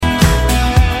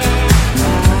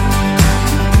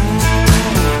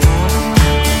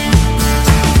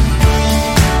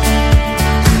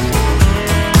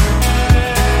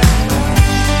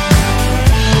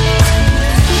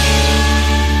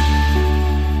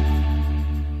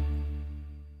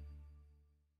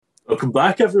Welcome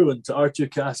back, everyone, to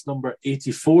R2Kast number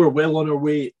 84. Well on our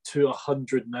way to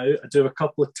 100 now. I do have a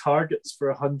couple of targets for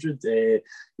 100.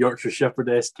 Yorkshire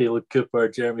Shepherdess, Caleb Cooper,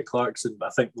 Jeremy Clarkson, but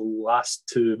I think the last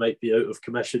two might be out of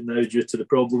commission now due to the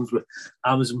problems with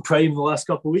Amazon Prime the last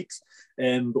couple of weeks.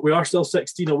 But we are still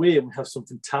 16 away, and we have some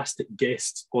fantastic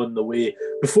guests on the way.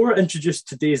 Before I introduce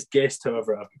today's guest,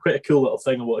 however, I've got quite a cool little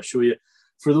thing I want to show you.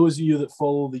 For those of you that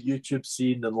follow the YouTube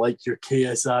scene and like your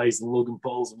KSIs and Logan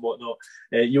Pauls and whatnot,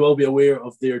 you will be aware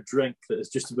of their drink that is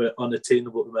just about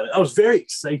unattainable at the minute. I was very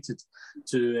excited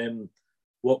to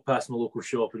walk past my local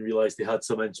shop and realise they had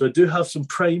some in. So I do have some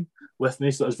Prime with me,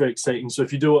 so that was very exciting. So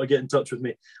if you do want to get in touch with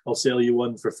me, I'll sell you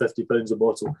one for £50 a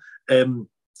bottle.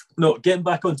 No, getting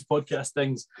back onto podcast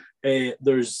things,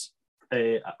 there's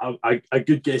a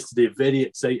good guest today, very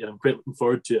exciting. I'm quite looking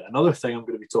forward to it. Another thing I'm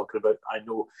going to be talking about, I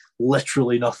know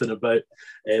literally nothing about,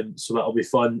 so that'll be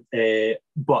fun.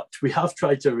 But we have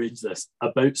tried to arrange this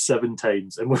about 7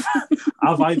 times, and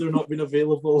I've either not been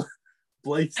available,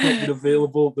 Blythe's not been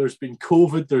available, there's been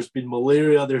COVID, there's been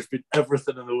malaria, there's been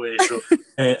everything in the way. So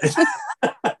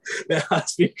it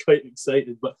has been quite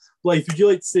exciting. But Blythe, would you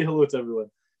like to say hello to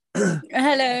everyone?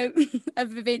 Hello.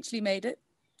 I've eventually made it.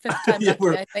 5th time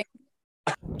lucky, I think.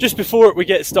 Just before we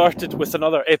get started with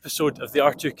another episode of the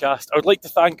R2Kast, I would like to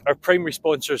thank our primary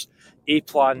sponsors,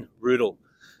 A-Plan Rural.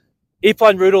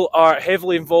 A-Plan Rural are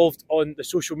heavily involved on the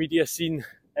social media scene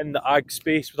in the ag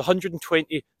space with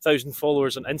 120,000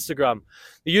 followers on Instagram.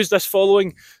 They use this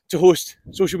following to host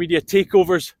social media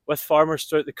takeovers with farmers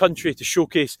throughout the country to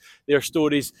showcase their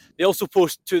stories. They also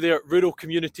post to their rural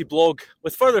community blog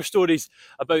with further stories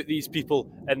about these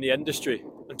people in the industry.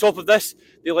 On top of this,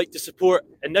 they like to support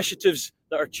initiatives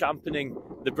that are championing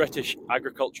the British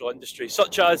agricultural industry,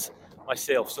 such as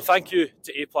myself. So thank you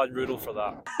to A-Plan Rural for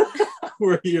that.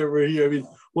 We're here. I mean,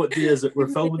 what day is it? We're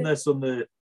filming this on the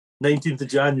 19th of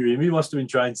January. We must have been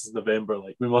trying since November.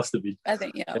 We must have been. I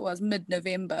think, yeah, it was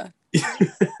mid-November.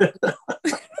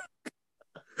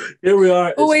 Here we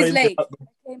are. Always late. I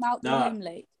came out the room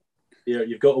late. Yeah,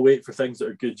 you've got to wait for things that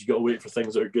are good. You've got to wait for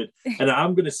things that are good. And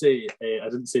I'm going to say, I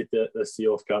didn't say this to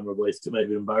you off camera, Blythe, it might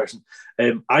be embarrassing.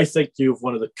 I think you have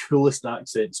one of the coolest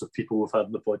accents of people we've had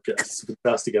in the podcast. It's a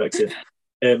fantastic accent.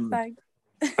 Thanks.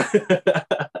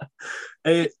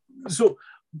 So,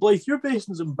 Blythe, you're based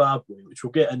in Zimbabwe, which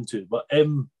we'll get into, but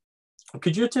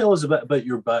could you tell us a bit about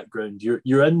your background?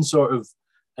 You're in sort of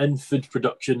in food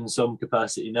production in some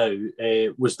capacity now.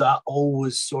 Was that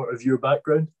always sort of your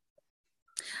background?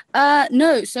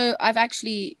 No, so I've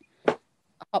actually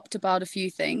hopped about a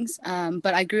few things,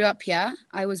 but I grew up here.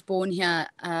 I was born here,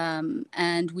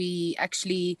 and we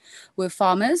actually were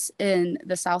farmers in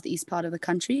the southeast part of the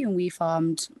country, and we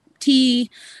farmed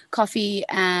tea, coffee,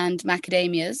 and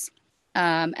macadamias.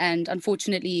 And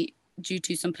unfortunately, due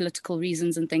to some political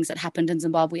reasons and things that happened in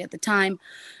Zimbabwe at the time,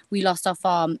 we lost our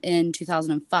farm in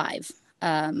 2005.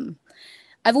 I've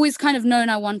always kind of known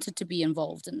I wanted to be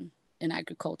involved in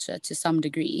agriculture to some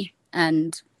degree,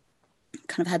 and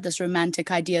kind of had this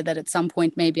romantic idea that at some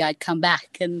point maybe I'd come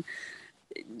back and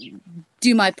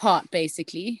do my part,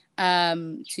 basically,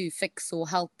 to fix or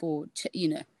help or,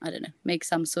 I don't know, make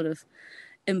some sort of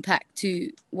impact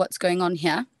to what's going on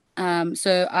here.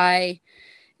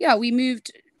 We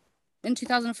moved in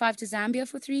 2005 to Zambia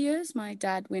for 3 years. My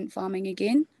dad went farming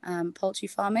again, poultry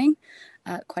farming,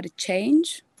 quite a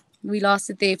change. We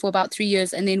lasted there for about 3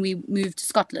 years, and then we moved to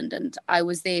Scotland, and I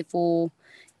was there for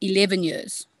 11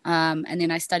 years. And then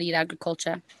I studied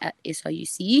agriculture at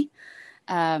SRUC,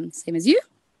 same as you.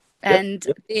 And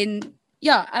then,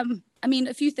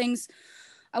 a few things.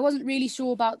 I wasn't really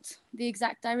sure about the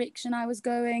exact direction I was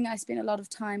going. I spent a lot of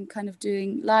time kind of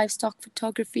doing livestock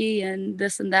photography and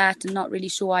this and that, and not really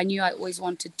sure. I knew I always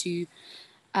wanted to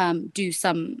do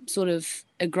some sort of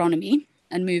agronomy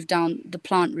and move down the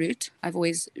plant route. I've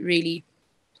always really,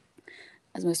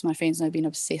 as most of my friends know, been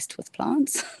obsessed with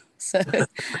plants. So,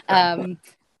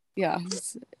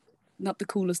 it's not the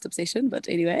coolest obsession, but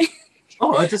anyway.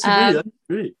 Oh, I disagree. That's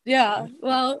great. Yeah,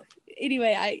 well,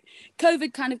 anyway,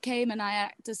 COVID kind of came, and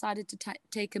I decided to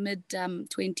take a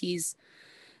mid-20s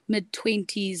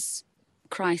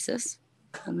crisis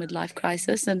or midlife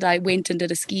crisis, and I went and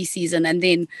did a ski season, and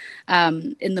then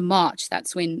in the March,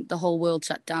 that's when the whole world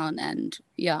shut down, and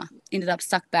ended up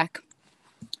stuck back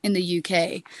in the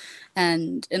UK.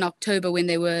 And in October, when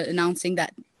they were announcing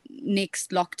that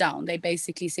next lockdown, they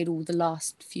basically said all the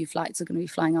last few flights are going to be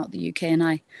flying out the UK, and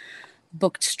I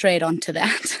booked straight onto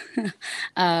that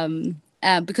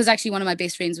because actually one of my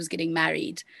best friends was getting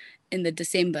married in the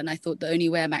December, and I thought the only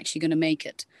way I'm actually going to make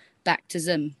it back to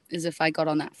Zim is if I got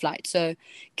on that flight. So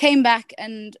came back,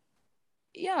 and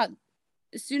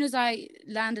as soon as I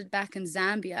landed back in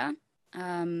Zambia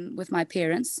with my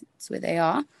parents, that's where they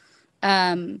are,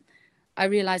 I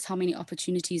realized how many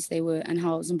opportunities there were and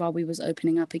how Zimbabwe was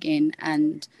opening up again.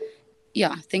 And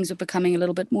yeah, things were becoming a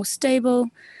little bit more stable.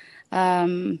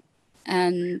 And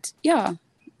yeah,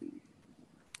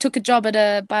 took a job at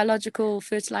a biological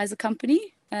fertilizer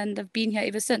company, and I've been here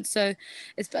ever since. So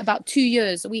it's about 2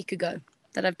 years, a week ago,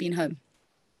 that I've been home.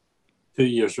 2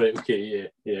 years, right? Okay,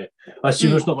 yeah. I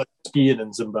assume there's not much skiing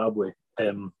in Zimbabwe.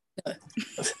 No.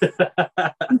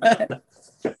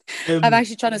 I'm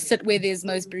actually trying to sit where there's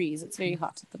most breeze. It's very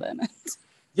hot at the moment.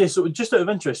 Yeah, so just out of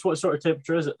interest, what sort of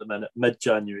temperature is it at the minute,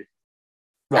 mid-January?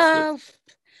 Roughly.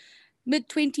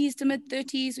 Mid-20s to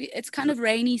mid-30s. It's kind of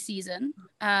rainy season.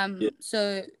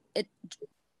 So it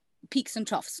peaks and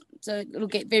troughs. So it'll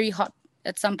get very hot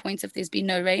at some points if there's been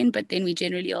no rain, but then we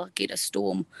generally will get a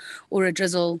storm or a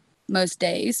drizzle most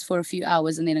days for a few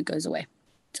hours, and then it goes away.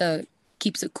 So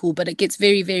keeps it cool, but it gets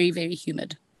very, very, very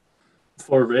humid.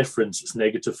 For reference, it's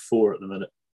 -4 at the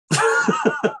minute.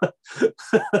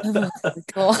 Oh my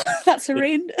God, that's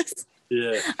horrendous.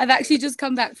 Yeah. I've actually just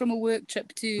come back from a work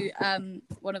trip to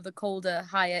one of the colder,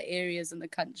 higher areas in the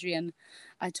country, and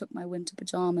I took my winter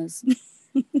pajamas.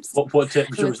 What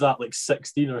temperature was that? Like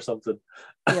 16 or something?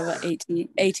 Yeah, about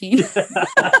 18.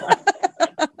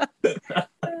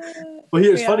 Well,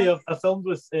 here it's funny. I filmed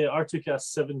with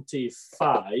R2Kast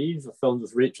 75. I filmed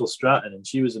with Rachel Stratton, and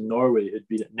she was in Norway. It had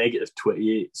been at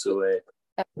 -28, so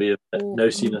we have now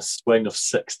seen a swing of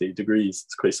 60 degrees.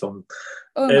 It's quite something.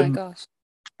 Oh my gosh.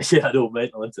 Yeah, I know,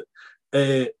 mental, isn't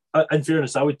it? In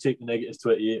fairness, I would take the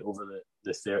 -28 over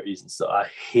the 30s and stuff. I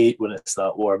hate when it's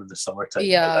that warm in the summertime.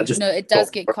 Yeah, it does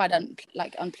get quite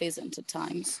unpleasant at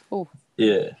times. Oh.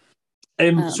 Yeah.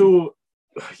 So,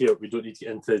 yeah, we don't need to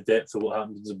get into the depth of what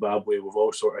happened in Zimbabwe. We've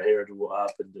all sort of heard of what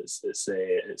happened. It's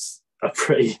a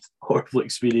pretty horrible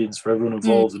experience for everyone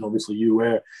involved, and obviously you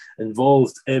were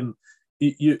involved.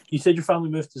 You said your family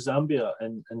moved to Zambia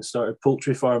and started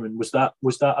poultry farming. Was that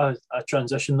a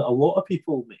transition that a lot of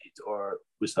people made, or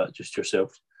was that just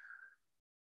yourself?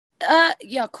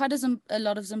 Yeah, quite a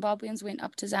lot of Zimbabweans went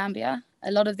up to Zambia.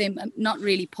 A lot of them, not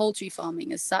really poultry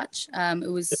farming as such.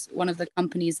 It was one of the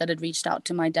companies that had reached out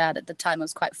to my dad at the time. It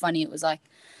was quite funny. It was like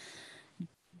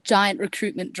giant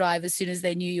recruitment drive. As soon as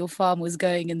they knew your farm was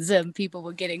going in Zim, people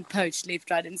were getting poached left,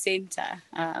 right, and center.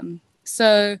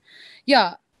 So,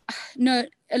 yeah, no,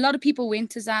 a lot of people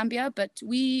went to Zambia, but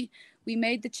we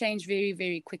made the change very,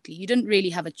 very quickly. You didn't really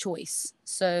have a choice.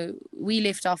 So we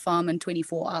left our farm in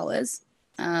 24 hours.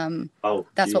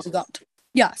 That's what we got.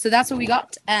 Yeah, so that's what we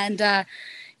got, and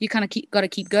you kind of got to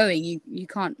keep going. You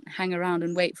can't hang around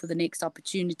and wait for the next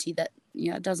opportunity that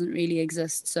doesn't really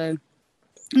exist. So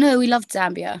no, we loved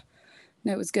Zambia.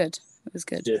 No, it was good. It was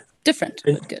good. Yeah. Different,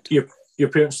 but good. Your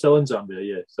parents still in Zambia?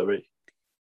 Yeah, is that right?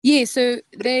 Yeah, so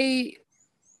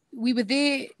we were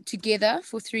there together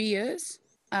for 3 years,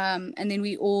 and then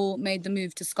we all made the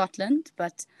move to Scotland.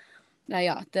 But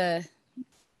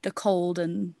the cold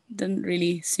and didn't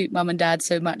really suit mum and dad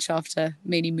so much after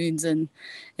many moons in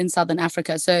Southern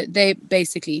Africa. So they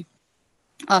basically,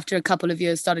 after a couple of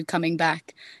years, started coming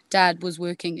back. Dad was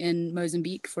working in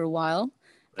Mozambique for a while,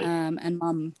 and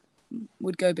mum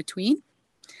would go between.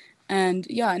 And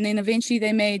then eventually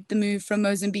they made the move from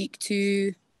Mozambique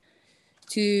to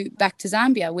back to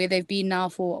Zambia, where they've been now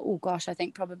for, I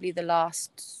think probably the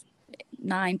last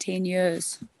 9-10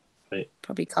 years. Right.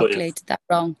 Probably calculated that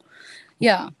wrong.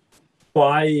 Yeah.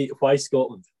 Why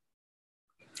Scotland?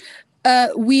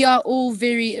 We are all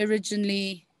very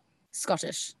originally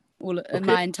Scottish.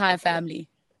 My entire family.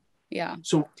 Yeah.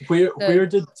 So where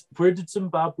did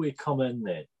Zimbabwe come in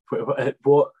then?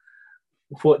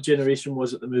 What generation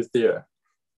was it that moved there?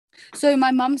 So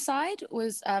my mum's side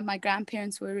was my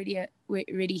grandparents were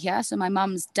already here. So my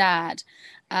mum's dad,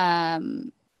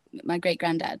 my great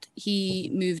granddad, he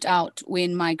moved out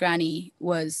when my granny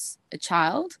was a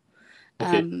child.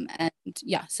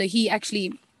 So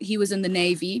he was in the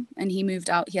Navy and he moved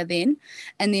out here then.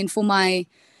 And then for my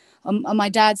on my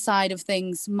dad's side of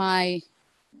things,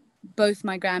 both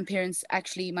my grandparents,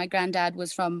 actually my granddad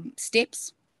was from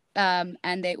Steps,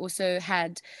 and they also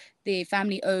had their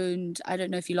family owned, I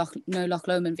don't know if you know Loch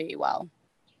Lomond very well.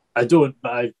 I don't,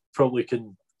 but I probably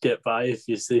can get by if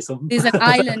you say something. There's an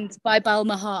island by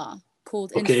Balmaha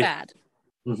called Infad.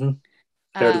 Mm-hmm.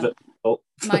 Heard of it.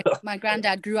 My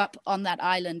granddad grew up on that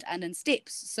island and in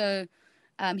Steps. So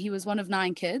he was one of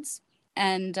 9 kids,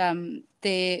 and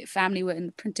their family were in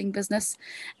the printing business.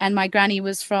 And my granny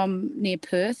was from near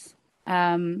Perth.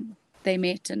 They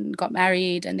met and got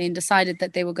married and then decided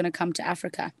that they were going to come to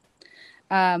Africa.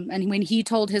 And when he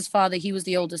told his father he was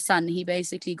the oldest son, he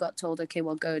basically got told, okay,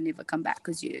 well, go and never come back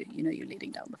because you're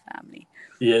letting down the family.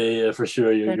 Yeah, for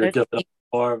sure. You're So giving up the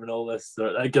farm and all this,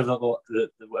 or giving up the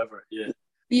whatever. Yeah.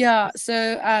 yeah.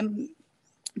 So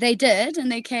they did,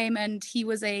 and they came, and he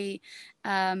was they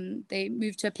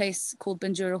moved to a place called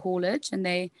Bandura Haulage, and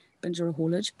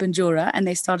Bandura, and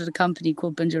they started a company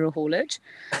called Bandura Haulage,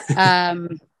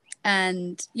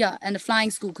 and a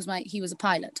flying school because he was a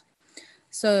pilot.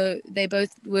 So they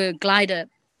both were glider.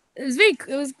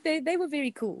 They were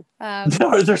very cool.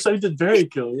 They sounded very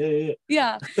cool. Yeah.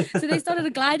 Yeah. So they started a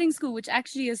gliding school, which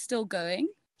actually is still going.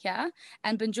 Yeah.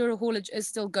 And Bandura Haulage is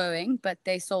still going, but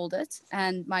they sold it.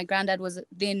 And my granddad was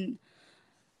then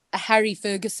a Harry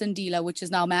Ferguson dealer, which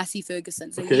is now Massey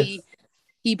Ferguson. So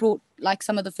he brought like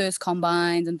some of the first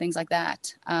combines and things like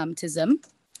that to Zim,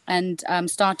 and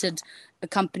started a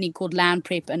company called Land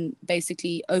Prep, and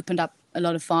basically opened up a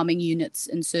lot of farming units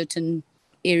in certain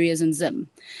areas in Zim.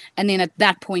 And then at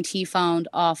that point he found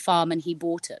our farm and he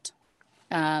bought it.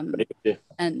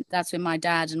 And that's when my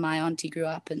dad and my auntie grew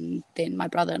up, and then my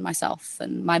brother and myself,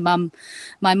 and my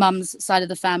mum's side of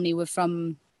the family were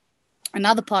from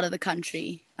another part of the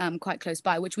country, quite close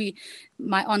by, which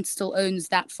my aunt still owns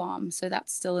that farm, so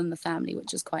that's still in the family,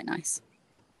 which is quite nice.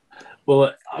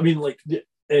 Well, I mean, like,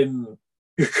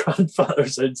 your grandfather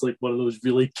sounds like one of those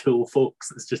really cool folks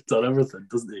that's just done everything,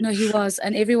 doesn't he? No, he was,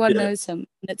 and everyone knows him,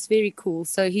 and it's very cool.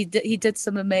 So he did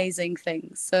some amazing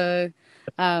things. So,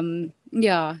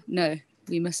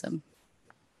 we miss him.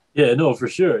 Yeah, no, for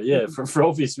sure. Yeah, for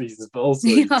obvious reasons, but also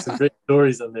some great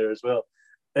stories in there as well.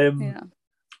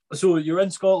 So you're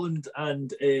in Scotland,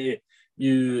 and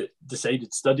you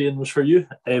decided studying was for you.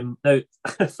 Now,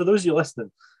 for those of you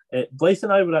listening, Blythe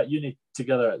and I were at uni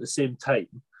together at the same time.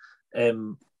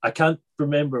 I can't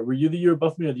remember. Were you the year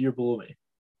above me or the year below me?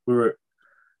 We were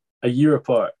a year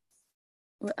apart.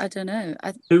 Well, I don't know.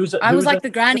 I was like the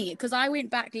granny, because I went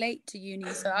back late to uni,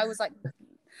 so I was like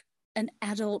an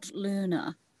adult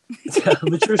learner.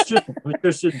 Mature student.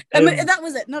 That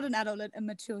was it. Not an adult, a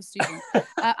mature student.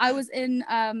 I was in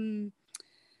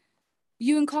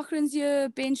Ewan Cochrane's year,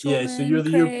 Ben Shortman. Yeah, so you're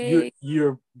the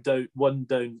year down,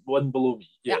 one below me.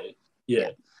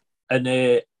 Yeah.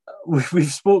 And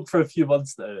we've spoke for a few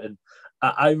months now, and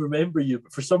I remember you,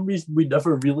 but for some reason we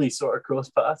never really sort of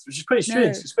crossed paths, which is quite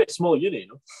strange. It's quite a small uni,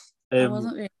 I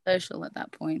wasn't very social at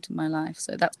that point in my life,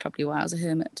 so that's probably why I was a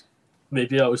hermit.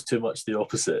 Maybe I was too much the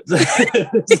opposite.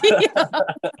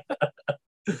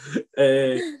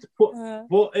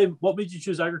 What made you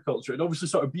choose agriculture? And obviously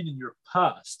sort of been in your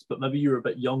past, but maybe you were a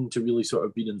bit young to really sort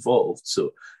of been involved.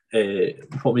 So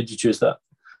what made you choose that?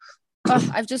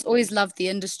 I've just always loved the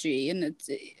industry, and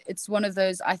it's one of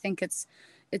those, I think it's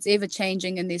ever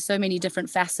changing, and there's so many different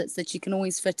facets that you can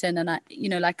always fit in. And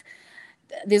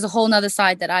there's a whole nother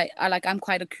side that I like. I'm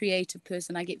quite a creative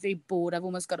person. I get very bored. I've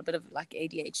almost got a bit of like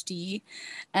ADHD,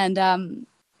 and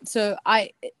so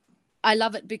I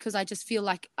love it because I just feel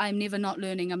like I'm never not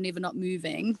learning. I'm never not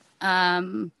moving.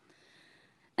 And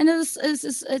it's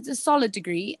a solid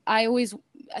degree. I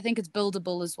think it's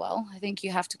buildable as well. I think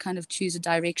you have to kind of choose a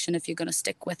direction if you're going to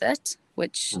stick with it,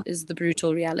 which is the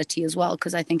brutal reality as well,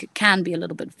 because I think it can be a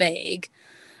little bit vague.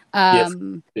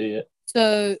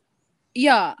 So,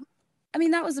 yeah, I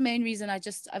mean, that was the main reason.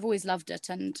 I've always loved it.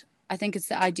 And I think it's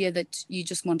the idea that you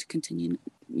just want to continue,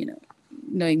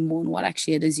 knowing more on what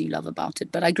actually it is you love about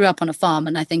it. But I grew up on a farm,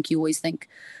 and I think you always think,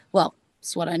 well,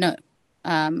 it's what I know.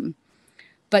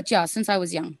 But yeah, since I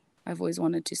was young, I've always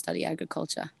wanted to study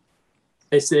agriculture.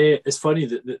 It's funny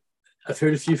that I've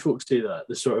heard a few folks say that,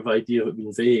 the sort of idea of it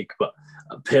being vague, but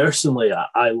personally,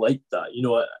 I like that.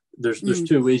 There's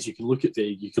two ways you can look at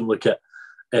vague. You can look at,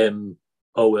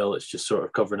 it's just sort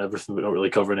of covering everything, but not really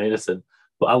covering anything.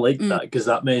 But I like that, because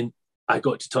that meant I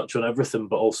got to touch on everything,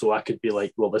 but also I could be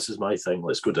like, well, this is my thing.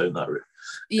 Let's go down that route.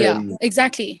 Yeah,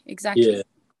 exactly. Yeah,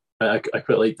 I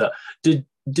quite like that.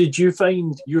 Did you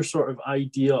find your sort of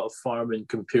idea of farming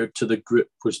compared to the group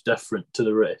was different to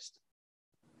the rest?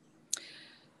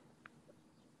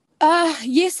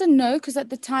 Yes and no, because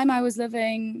at the time I was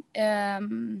living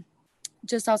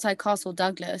just outside Castle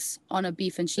Douglas on a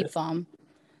beef and sheep farm.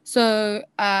 So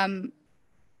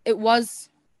it was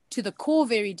to the core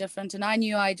very different, and I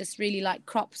knew I just really like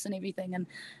crops and everything, and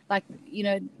like,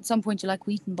 at some point you're like,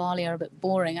 wheat and barley are a bit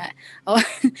boring.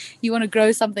 You want to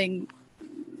grow something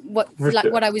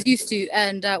what I was used to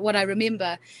and what I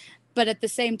remember, but at the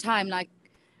same time, like,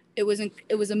 it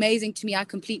was amazing to me. I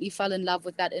completely fell in love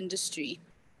with that industry.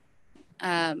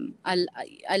 I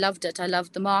loved it. I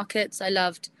loved the markets. I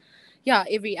loved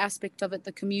every aspect of it,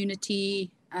 the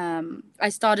community, I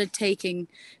started taking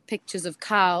pictures of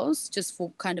cows just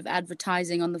for kind of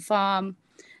advertising on the farm.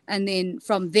 And then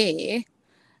from there,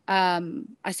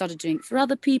 I started doing it for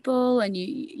other people. And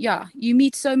you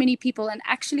meet so many people. And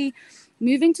actually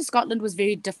moving to Scotland was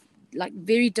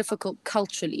very difficult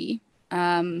culturally.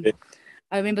 I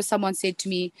remember someone said to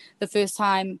me the first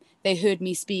time they heard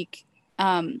me speak,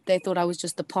 they thought I was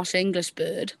just the posh English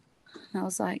bird. And I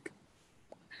was like,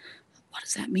 what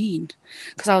does that mean?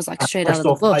 Because I was like straight out of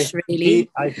the bush, really.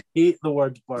 I hate the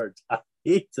word bird. I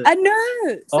hate it. I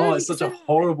know. It's such a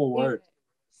horrible word.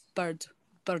 Bird.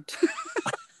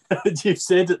 You've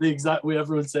said it the exact way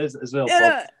everyone says it as well.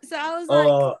 Yeah. So I was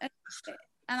like,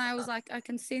 and I was like, I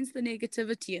can sense the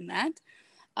negativity in that.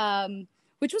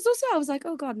 Which was also, I was like,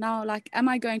 oh God, now, like, am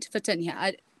I going to fit in here?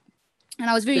 And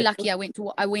I was very lucky. I went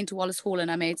to Wallace Hall and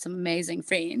I made some amazing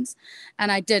friends, and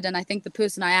I did. And I think the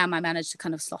person I am, I managed to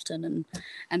kind of slot in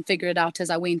and figure it out as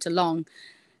I went along.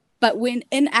 But when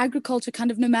in agriculture,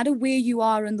 kind of no matter where you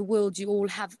are in the world, you all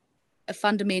have a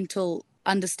fundamental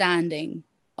understanding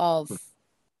of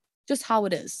just how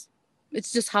it is.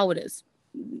 It's just how it is.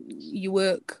 You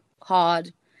work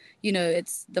hard,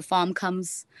 it's the farm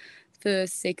comes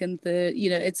first, second, third,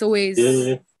 it's always,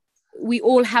 we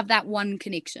all have that one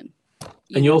connection.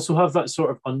 And you also have that sort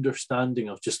of understanding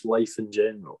of just life in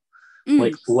general.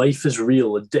 Like life is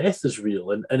real and death is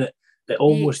real. And it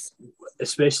almost,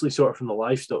 especially sort of from the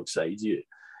livestock side,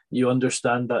 you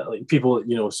understand that, like, people,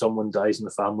 someone dies in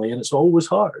the family and it's always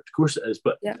hard. Of course it is,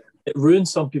 but it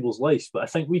ruins some people's lives. But I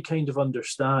think we kind of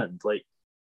understand, like,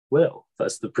 well,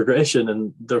 that's the progression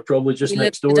and they're probably just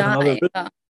next door to another.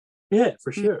 Yeah,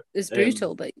 for sure. It's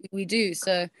brutal, but we do.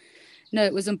 So, no,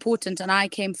 it was important. And I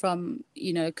came from,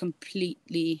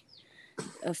 completely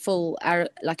a full,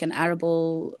 like an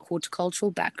arable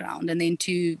horticultural background. And then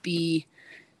to be,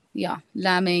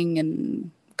 lambing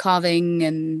and carving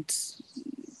and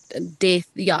death.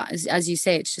 Yeah, as you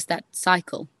say, it's just that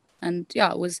cycle. And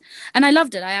it was, and I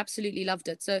loved it. I absolutely loved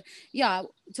it. So,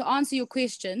 to answer your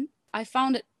question, I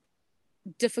found it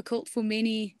difficult for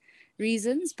many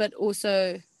reasons, but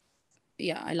also,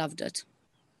 I loved it.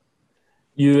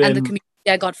 And the community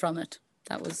I got from it.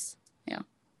 That was,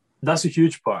 That's a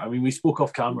huge part. I mean, we spoke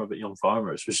off camera about young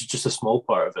farmers, which is just a small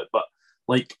part of it, but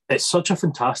like, it's such a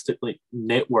fantastic, like,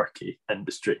 networky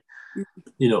industry.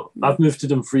 I've moved to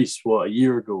Dumfries, a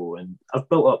year ago, and I've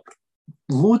built up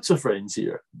loads of friends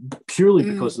here purely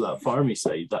because of that farmy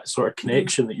side, that sort of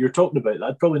connection that you're talking about.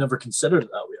 I'd probably never considered it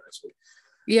that way, actually.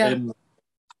 Yeah.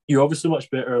 You're obviously much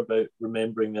better about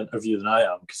remembering the interview than I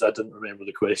am, because I didn't remember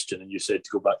the question and you said to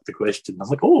go back to the question. I'm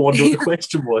like, I wonder what the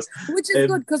question was. Which is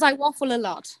good, because I waffle a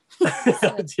lot.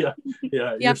 So yeah.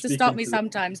 You have to stop me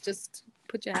sometimes. Just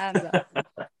put your hands up.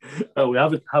 We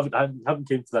haven't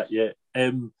came to that yet.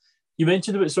 You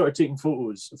mentioned about sort of taking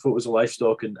photos of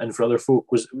livestock and for other folk.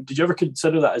 Did you ever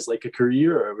consider that as like a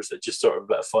career, or was it just sort of a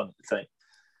bit of fun at the time?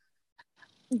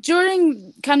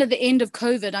 During kind of the end of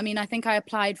COVID, I mean, I think I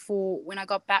applied for, when I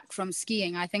got back from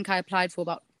skiing, I think I applied for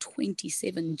about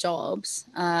 27 jobs.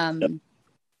 And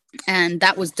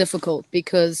that was difficult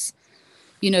because,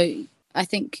 I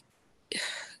think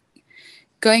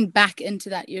going back into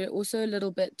that, you're also a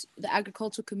little bit, the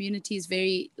agricultural community is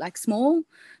very, like, small.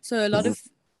 So a lot of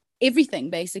everything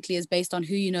basically is based on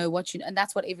who you know, what you know. And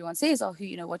that's what everyone says, who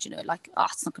you know, what you know. Like,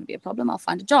 it's not going to be a problem. I'll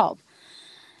find a job.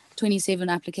 27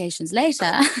 applications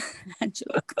later, and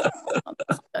you're like, I'm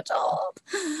not a job.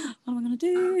 What am I going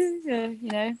to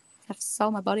do? Have to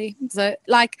sell my body. So,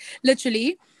 like,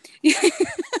 literally. Sorry,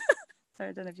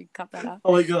 I don't know if you can cut that out.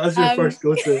 Oh my God, that's your first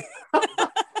go-to.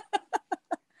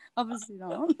 Obviously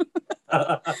not.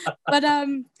 But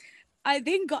I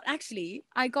then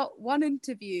I got one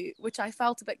interview which I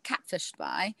felt a bit catfished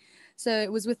by. So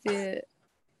it was with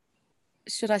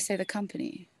should I say the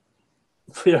company?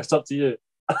 Yeah, it's up to you.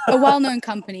 A well-known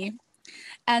company,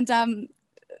 and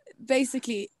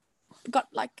basically got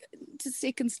like to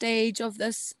second stage of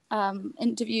this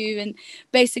interview, and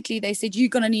basically they said, you're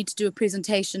going to need to do a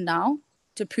presentation now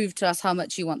to prove to us how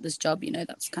much you want this job.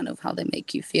 That's kind of how they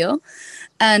make you feel.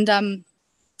 And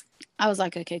I was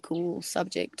like, okay, cool.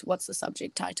 Subject, what's the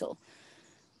subject title?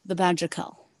 The Badger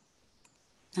Cull.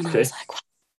 And I was like, wow,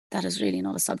 that is really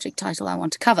not a subject title I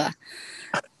want to cover.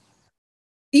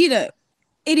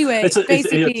 Anyway, it's a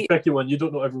basically, tricky one. You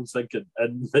don't know what everyone's thinking,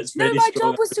 and it's very my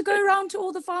strong. job was to go around to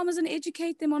all the farmers and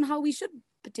educate them on how we should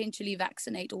potentially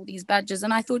vaccinate all these badgers.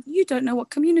 And I thought, you don't know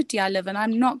what community I live in.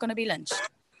 I'm not going to be lynched.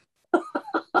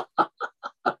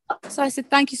 So I said,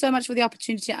 thank you so much for the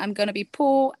opportunity. I'm going to be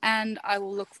poor, and I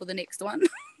will look for the next one.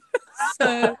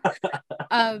 So,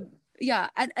 and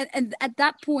at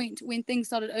that point, when things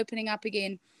started opening up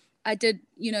again, I did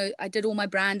all my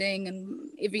branding and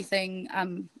everything. I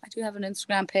do have an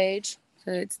Instagram page,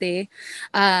 so it's there.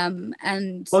 And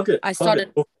I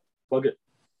started plug it.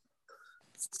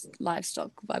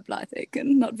 Livestock by Blythe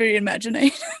Aitken. Not very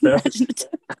imaginative.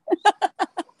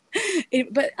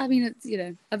 But I mean, it's,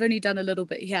 I've only done a little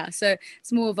bit here, so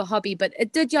it's more of a hobby. But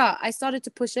it did, I started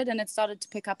to push it, and it started to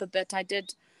pick up a bit. I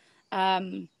did.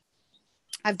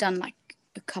 I've done like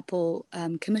a couple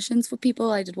commissions for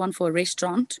people. I did one for a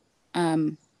restaurant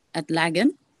at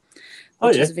Lagan,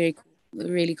 which is a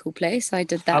really cool place. I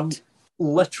did that. I'm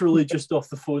literally just off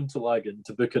the phone to Lagan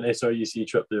to book an SRUC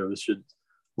trip there with students.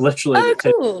 Literally,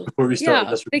 cool. Before we started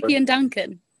this Vicky recording. and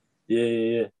Duncan.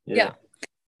 Yeah.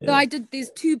 So I did. There's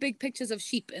 2 big pictures of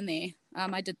sheep in there.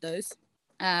 I did those.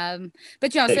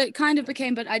 But so it kind of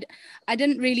became. But I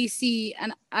didn't really see.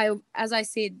 And as I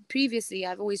said previously,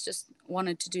 I've always just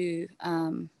wanted to do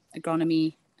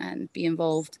agronomy and be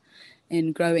involved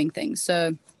in growing things.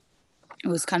 So it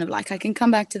was kind of like I can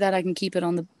come back to that. I can keep it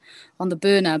on the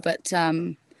burner. But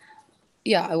I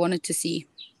wanted to see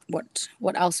what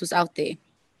else was out there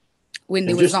when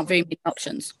there was not very many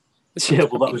options. Yeah,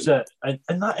 well, that was it.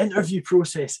 And that interview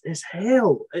process is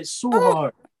hell. It's so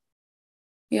hard.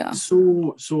 Yeah.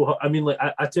 So hard. I mean, like,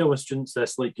 I tell my students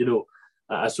this, like,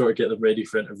 I sort of get them ready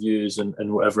for interviews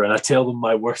and whatever, and I tell them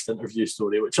my worst interview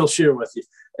story, which I'll share with you.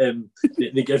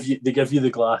 They give you the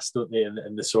glass, don't they,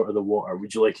 and the sort of the water.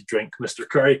 Would you like a drink, Mr.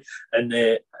 Curry? And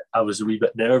I was a wee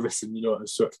bit nervous, and I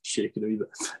was sort of shaking a wee bit.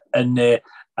 And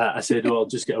I said, "Oh, I'll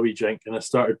just get a wee drink," and I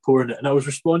started pouring it, and I was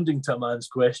responding to a man's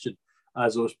question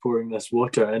as I was pouring this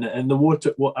water, and the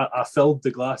water, I filled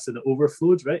the glass and it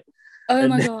overflowed, right? Oh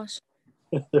my gosh.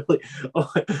 They're like,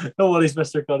 "Oh, no worries,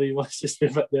 Mr. Curry, you must just be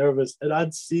a bit nervous." And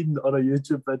I'd seen on a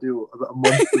YouTube video about a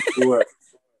month before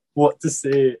what to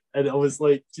say, and I was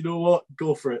like, "Do you know what?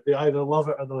 Go for it. They either love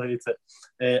it or they'll hate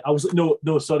it." I was like,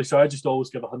 "No, sorry. I just always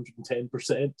give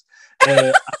 110%."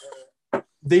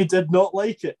 They did not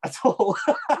like it at all.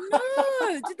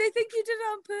 No, did they think you did it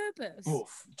on purpose?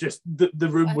 Oof, just the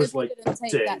room was like didn't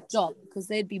take dead. That job because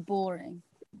they'd be boring.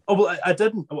 Oh well, I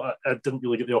didn't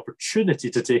really get the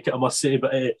opportunity to take it, I must say.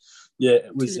 But it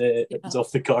was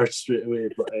off the cards straight away.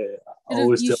 But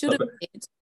you should have said,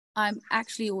 "I'm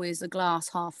actually always a glass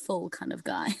half full kind of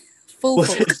guy." Full.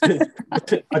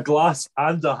 A glass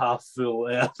and a half full.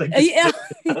 I think. Yeah.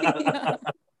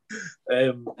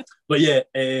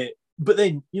 But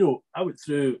then, I went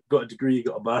through, got a degree,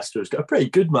 got a master's, got a pretty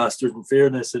good master's in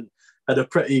fairness, and had a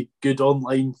pretty good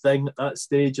online thing at that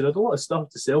stage, and I had a lot of stuff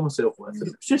to sell myself with, and it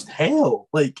was just hell.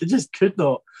 Like, I just could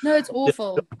not. No, it's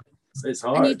awful. It's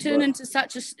hard. And you turn into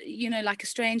such a, like a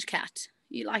strange cat.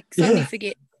 You suddenly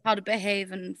forget how to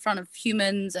behave in front of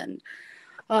humans, and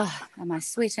am I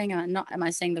sweating? Am I not? Am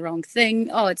I saying the wrong thing?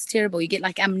 Oh, it's terrible. You get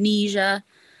like amnesia.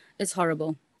 It's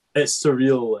horrible. It's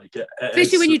surreal, like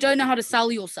especially when you don't know how to sell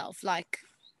yourself. Like,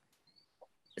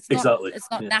 it's not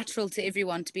natural to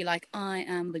everyone to be like, "I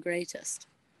am the greatest."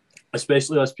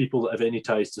 Especially as people that have any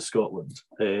ties to Scotland,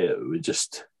 we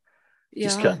just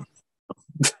can't.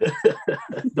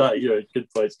 Good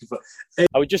point.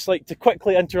 I would just like to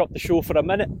quickly interrupt the show for a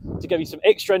minute to give you some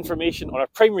extra information on our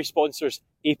primary sponsors,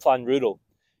 A-Plan Rural.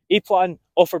 A-Plan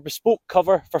offer bespoke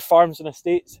cover for farms and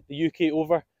estates the UK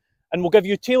over, and we'll give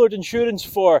you tailored insurance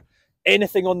for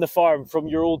anything on the farm, from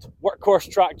your old workhorse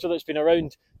tractor that's been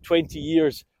around 20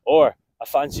 years or a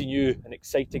fancy new and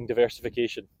exciting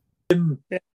diversification.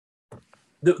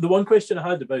 The one question I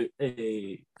had about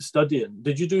studying,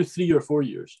 did you do 3 or 4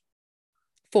 years?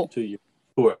 4. 2 years.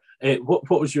 4. What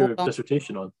was your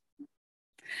dissertation on?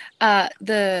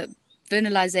 The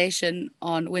vernalization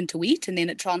on winter wheat, and then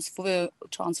it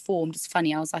transformed. It's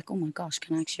funny. I was like, oh my gosh,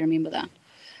 can I actually remember that?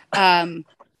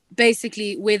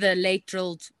 Basically, whether late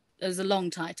drilled, it was a long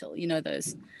title,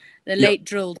 those. The late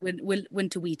drilled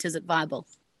winter wheat, is it viable?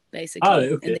 Basically. Oh,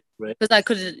 okay. Because I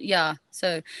couldn't,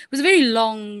 So it was a very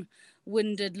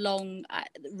long-winded,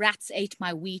 rats ate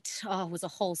my wheat. Oh, it was a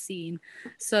whole scene.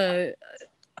 So,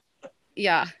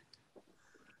 yeah.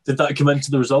 Did that come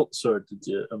into the results, or did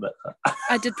you omit that?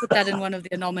 I did put that in one of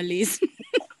the anomalies.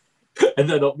 And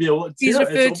then, please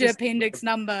refer to appendix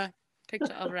number,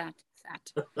 picture of rat.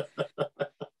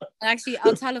 Actually,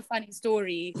 I'll tell a funny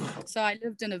story. So I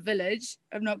lived in a village.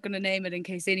 I'm not going to name it in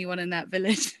case anyone in that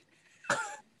village.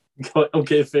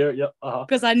 Okay, fair. Yep.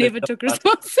 Because I never took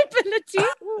responsibility.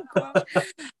 Oh, gosh.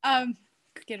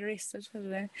 Could get arrested. I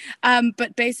don't know.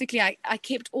 But basically, I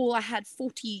kept I had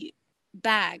 40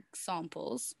 bag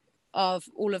samples of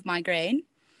all of my grain.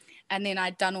 And then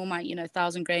I'd done all my,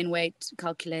 1,000 grain weight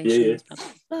calculations, blah,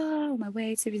 blah, blah, all my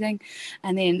weights, everything.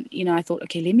 And then, I thought,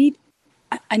 okay,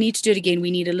 I need to do it again. We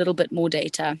need a little bit more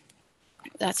data.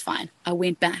 That's fine. I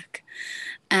went back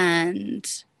and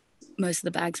most of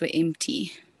the bags were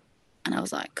empty. And I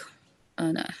was like,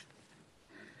 oh no.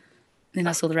 Then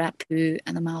I saw the rat poo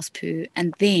and the mouse poo.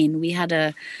 And then we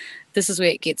had this is where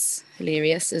it gets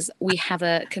hilarious, is we have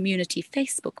a community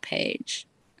Facebook page.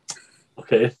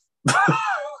 Okay.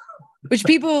 Which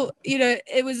people,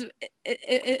 it's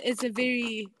a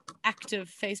very active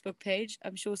Facebook page.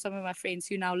 I'm sure some of my friends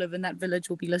who now live in that village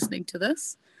will be listening to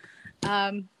this.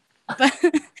 But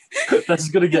this is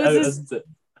going to get out, isn't it?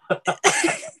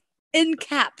 In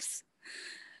caps,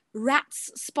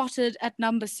 rats spotted at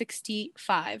number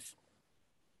 65.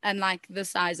 And like the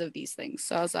size of these things.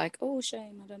 So I was like, oh,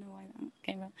 shame. I don't know why that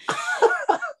came out.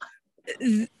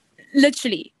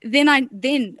 Literally. Then I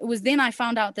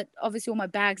found out that obviously all my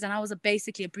bags, and I was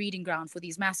basically a breeding ground for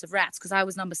these massive rats because I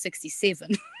was number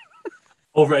 67.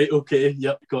 Oh, right. Okay.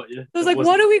 Yep. Got you. I was like,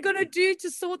 what are we going to do to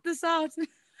sort this out? I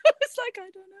was like, I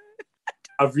don't know.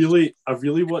 I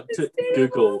really want to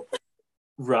Google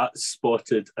rats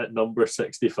spotted at number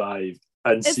 65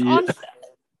 and see.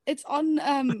 It's on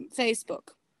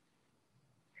Facebook.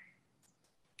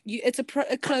 It's a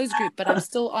closed group, but I'm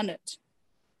still on it.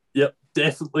 Yep,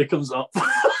 definitely comes up.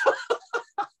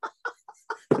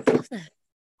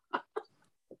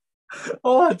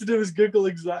 All I had to do was Google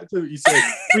exactly what you said.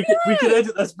 We can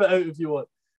edit this bit out if you want.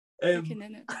 We can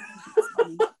edit.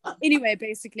 Anyway,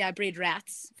 basically, I bred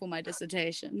rats for my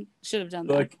dissertation. Should have done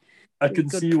that. I can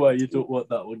see why you don't want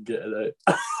that one getting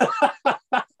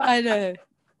out. I know.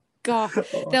 God,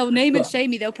 they'll name and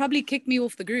shame me. They'll probably kick me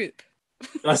off the group.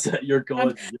 That's it. You're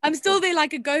gone. I'm still there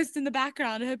like a ghost in the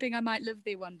background, hoping I might live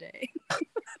there one day.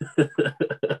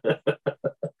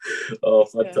 Oh,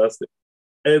 fantastic.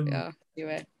 Yeah.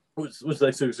 Anyway. What's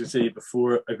next I was going to say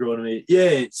before agronomy? Yeah,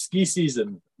 it's ski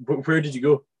season. Where did you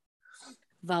go?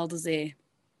 Val d'Isère.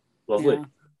 Lovely. Yeah.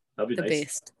 That'd be nice. The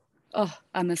best. Oh,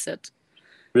 I miss it.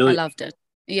 Really? I loved it.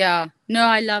 Yeah. No,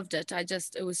 I loved it.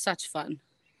 It was such fun.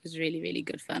 It was really, really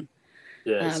good fun.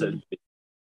 Yeah.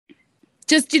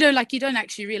 Just, you don't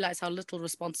actually realize how little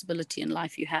responsibility in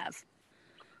life you have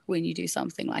when you do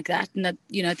something like that. And that,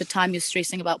 at the time you're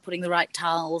stressing about putting the right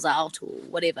towels out or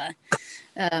whatever.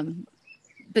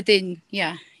 But then,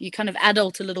 yeah, you kind of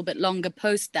adult a little bit longer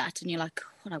post that and you're like,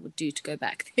 what I would do to go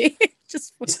back there.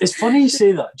 It's funny you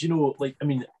say that. Do you know,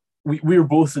 we were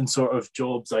both in sort of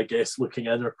jobs, I guess, looking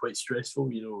in are quite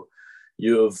stressful. You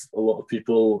have a lot of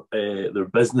people, their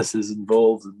businesses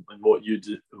involved in what you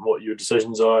do, what your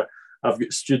decisions are. I've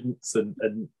got students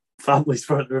and families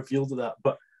further afield of that.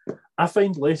 But I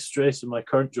find less stress in my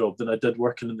current job than I did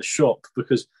working in the shop,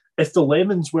 because if the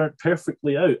lemons weren't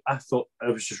perfectly out, I thought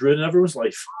I was just ruining everyone's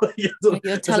life.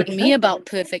 You're telling me about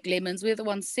perfect lemons. We're the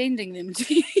ones sending them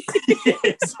to you. Yeah,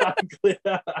 exactly.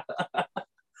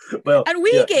 Well, and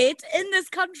we get, in this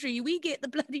country, we get the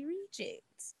bloody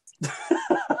rejects.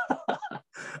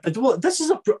 Well,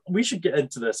 we should get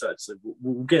into this, actually.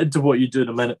 We'll get into what you do in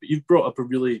a minute, but you've brought up a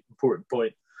really important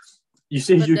point. You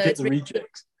say you get the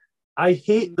rejects. I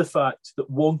hate the fact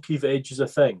that wonky veg is a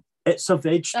thing. It's a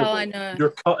vegetable. Oh, I know.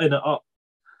 You're cutting it up.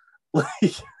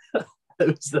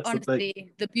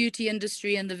 Honestly, the beauty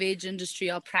industry and the veg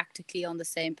industry are practically on the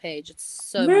same page. It's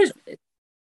so much of it.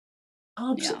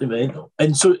 Absolutely mental.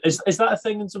 And so is that a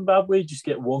thing in Zimbabwe? You just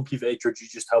get wonky veg, or do you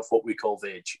just have what we call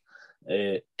veg?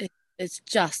 It's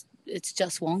just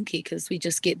wonky because we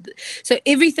just get so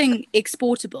everything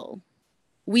exportable,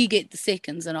 we get the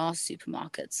seconds in our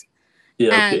supermarkets. Yeah,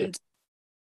 okay. And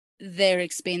they're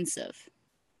expensive.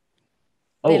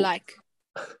 They're like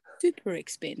super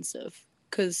expensive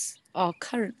because our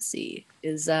currency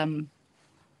is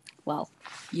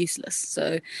useless.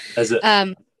 So is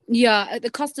it? Yeah,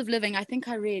 the cost of living, I think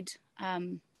I read,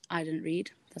 I didn't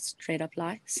read, that's a straight up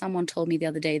lie. Someone told me the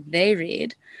other day they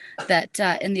read that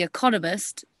in The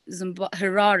Economist,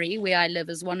 Harare, where I live,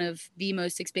 is one of the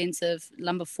most expensive,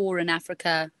 number 4 in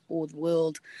Africa or the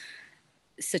world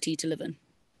city to live in.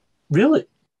 Really?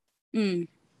 Mm.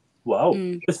 Wow.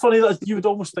 It's funny that you would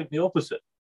almost think the opposite.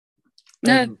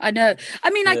 No, I know. I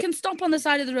mean, I can stop on the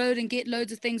side of the road and get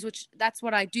loads of things, which that's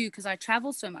what I do because I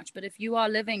travel so much. But if you are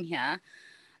living here,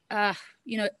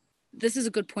 this is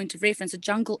a good point of reference. A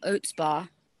Jungle Oats bar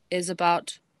is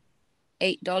about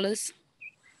 $8.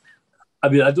 I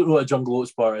mean, I don't know what a Jungle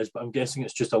Oats bar is, but I'm guessing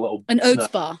it's just a little an oats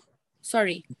bar.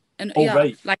 Sorry,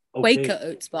 right, like Quaker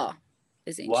Oats bar,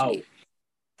 essentially. Wow.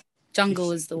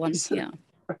 Jungle is the one. Yeah,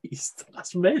 Christ,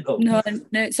 that's mental. No.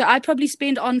 So I probably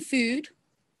spend on food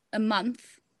a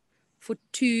month for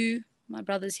 2. My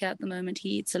brother's here at the moment. He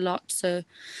eats a lot, so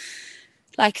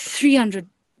like 300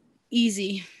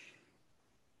 easy.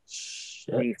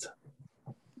 Shit.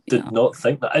 Did not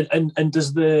think that. And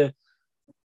does the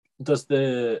does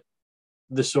the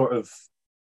sort of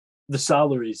the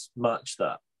salaries match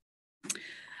that?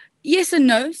 Yes and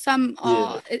no. Some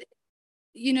are,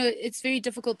 it's very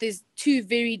difficult. There's two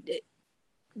very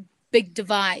big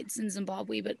divides in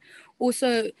Zimbabwe, but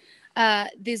also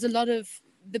there's a lot of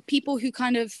the people who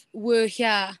kind of were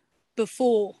here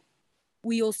before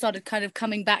we all started kind of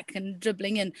coming back and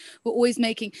dribbling in.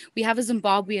 We have a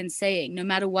Zimbabwean saying, no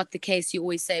matter what the case, you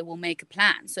always say, we'll make a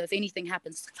plan. So if anything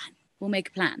happens, fine, we'll make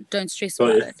a plan. Don't stress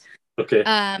about it. Okay.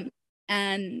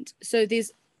 And so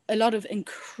there's a lot of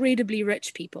incredibly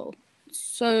rich people.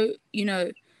 So,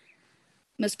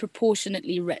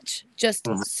 misproportionately rich, just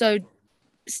so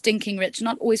stinking rich,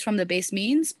 not always from the best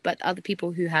means, but other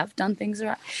people who have done things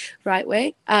the right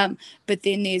way. But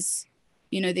then there's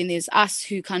us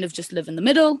who kind of just live in the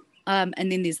middle, and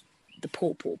then there's the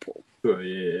poor. Oh,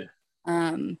 yeah.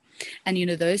 And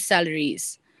those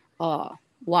salaries are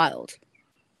wild.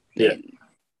 Yeah.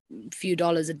 A few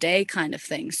dollars a day kind of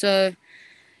thing. So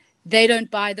they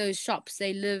don't buy those shops.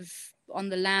 They live on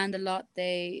the land a lot.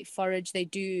 They forage. They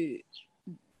do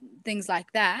things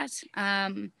like that.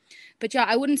 But yeah,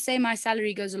 I wouldn't say my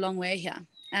salary goes a long way here.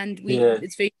 And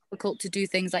it's very difficult to do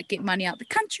things like get money out the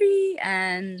country.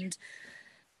 And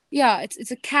yeah,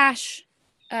 it's a cash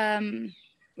run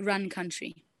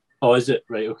country. Oh, is it?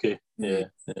 Right, okay. Yeah.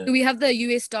 So we have the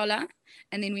US dollar,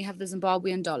 and then we have the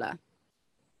Zimbabwean dollar.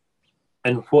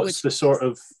 And what's the sort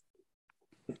of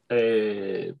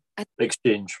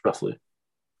exchange, roughly?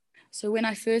 So when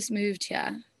I first moved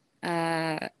here,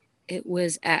 it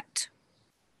was at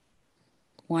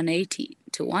 180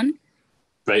 to 1.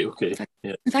 Right, okay.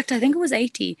 In fact, I think it was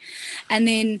 80. And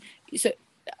then,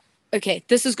 okay,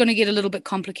 this is going to get a little bit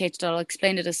complicated. I'll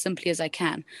explain it as simply as I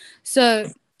can.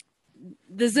 So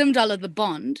the Zim dollar, the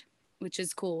bond, which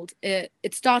is called, it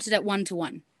started at 1 to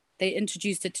 1. They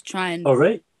introduced it to try and... All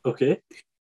right, okay.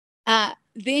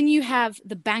 Then you have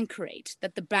the bank rate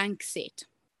that the bank set,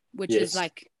 which is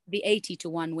like the 80 to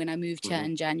 1 when I moved here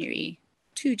in January,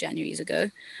 2 Januaries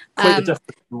ago. Quite a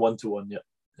difference from 1 to 1,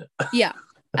 Yeah.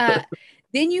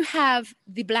 Then you have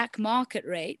the black market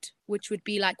rate, which would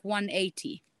be like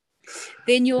 180.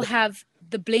 Then you'll have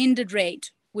the blended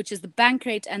rate, which is the bank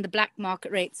rate and the black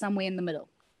market rate somewhere in the middle.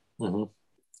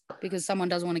 Because someone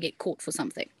doesn't want to get caught for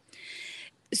something.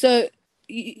 So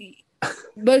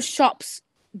most shops,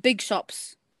 big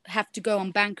shops, have to go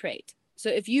on bank rate. So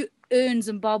if you earn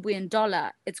Zimbabwean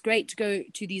dollar, it's great to go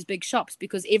to these big shops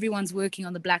because everyone's working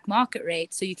on the black market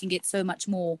rate, so you can get so much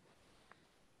more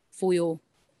for your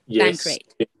bank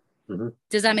rate.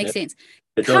 Does that make sense?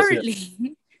 It currently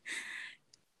does,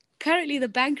 currently the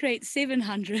bank rate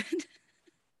 700.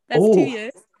 That's 2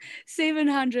 years.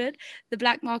 700. The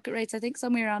black market rate's I think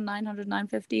somewhere around 900,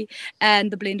 950,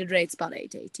 and the blended rate's about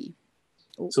 880.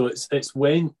 So it's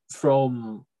went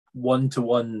from 1 to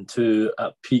 1 to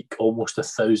at peak almost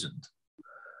 1,000.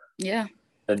 Yeah.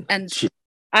 And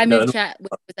I moved here when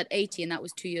it was at 80, and that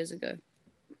was 2 years ago.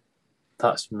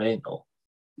 That's mental.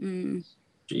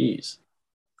 Jeez.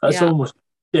 That's almost,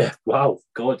 wow,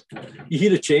 God. You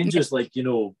hear the changes like,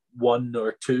 1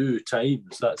 or 2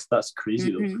 times. That's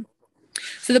crazy though.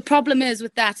 So the problem is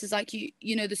with that is like, the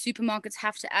supermarkets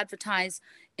have to advertise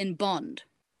in bond.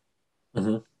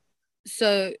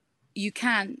 So you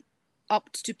can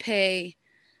opt to pay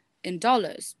in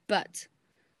dollars, but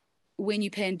when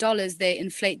you pay in dollars, they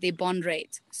inflate their bond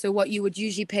rate. So what you would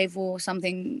usually pay for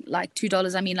something like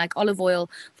 $2, like olive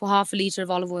oil, for half a liter of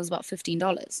olive oil is about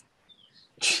 $15.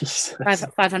 Jesus.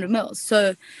 500 mils.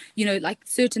 So, like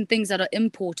certain things that are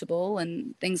importable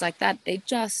and things like that, they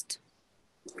just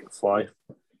fly.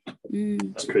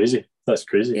 That's crazy.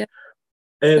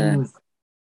 Yeah.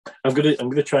 I'm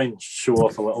gonna try and show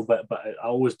off a little bit, but I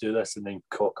always do this and then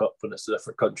cock up when it's a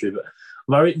different country. But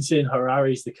am I right in saying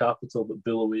Harare is the capital, but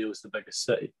Bulawayo is the biggest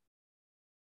city?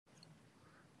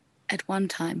 At one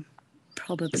time,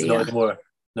 probably. It's not anymore.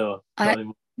 No, not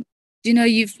anymore.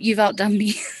 You've outdone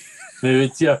me.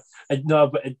 Maybe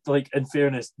but in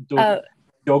fairness,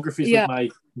 geography's like my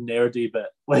nerdy bit.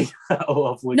 Like I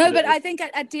love looking No, but I think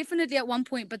I definitely at one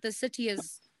point, but the city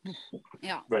is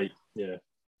right. Yeah.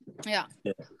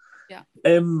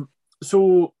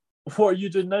 So what are you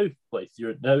doing now? Like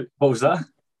you're now. What was that?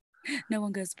 No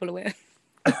one goes to Bulawayo.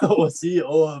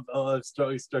 I've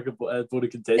struck a bone of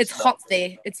contention. It's hot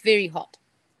there. It's very hot.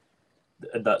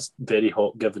 And that's very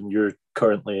hot given you're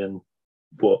currently in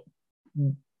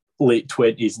late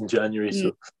 20s in January.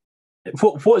 So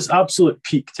what is absolute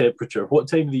peak temperature? What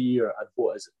time of the year and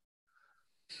what is it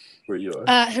where you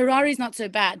are? Harare's not so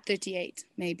bad, 38,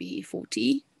 maybe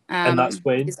 40. And that's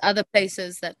when? There's other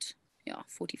places that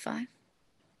 45.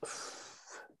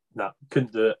 Nah,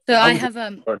 couldn't do it. So I have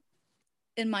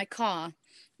in my car,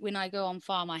 when I go on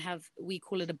farm, we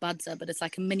call it a budzer, but it's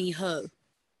like a mini hoe.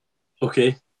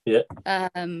 Okay. Yeah.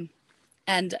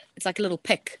 And it's like a little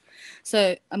pick.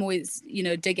 So I'm always,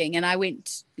 digging. And I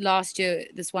went last year,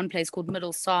 this one place called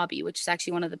Middle Sabi, which is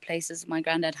actually one of the places my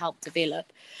granddad helped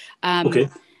develop. Okay.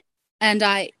 And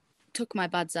I took my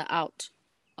budzer out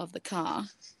of the car,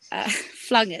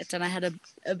 flung it, and I had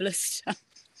a blister.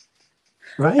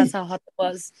 Right. That's how hot it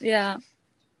was. Yeah.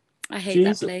 I hate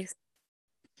that place.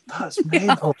 That's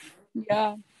mental.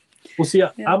 Yeah. Well, see,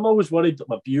 I'm always worried that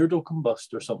my beard will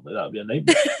combust or something. That'd be a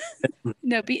nightmare.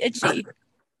 No, be itchy.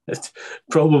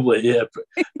 Probably, yeah.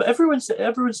 But everyone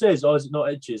says, "Oh, is it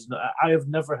not itchy?" I have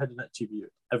never had an itchy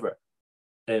beard ever.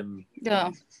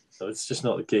 No. So it's just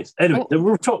not the case. Anyway,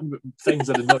 we're talking about things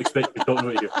I did not expect to talk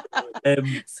about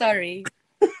here. Sorry.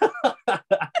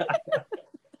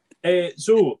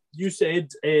 So you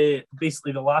said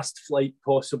basically the last flight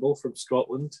possible from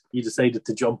Scotland, you decided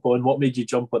to jump on. What made you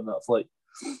jump on that flight?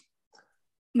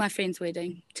 My friend's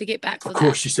wedding, to get back for that. Of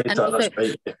course, you said and that. Also, that's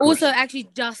right. Also, actually,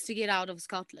 just to get out of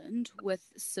Scotland with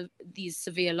these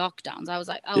severe lockdowns, I was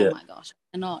like, oh my gosh,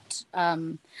 I cannot.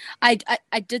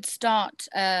 I did start.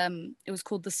 It was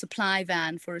called the supply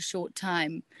van for a short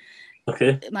time.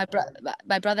 Okay. My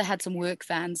brother had some work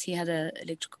vans. He had an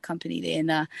electrical company there,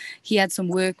 and he had some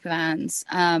work vans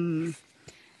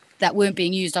that weren't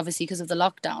being used, obviously, because of the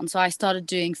lockdown. So I started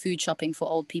doing food shopping for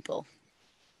old people.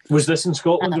 Was this in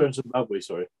Scotland or in Zimbabwe?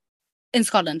 Sorry. In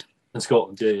Scotland. In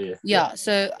Scotland, yeah.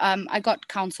 So I got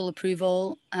council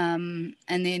approval, and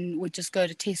then would just go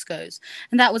to Tesco's,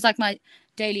 and that was like my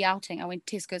daily outing. I went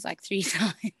to Tesco's like 3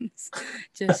 times,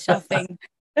 just shopping.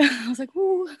 I was like,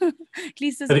 "Ooh, at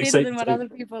least it's better than what other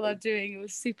people are doing." It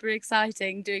was super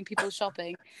exciting doing people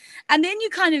shopping, and then you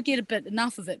kind of get a bit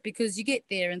enough of it because you get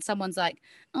there and someone's like,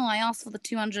 "Oh, I asked for the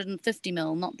 250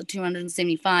 ml, not the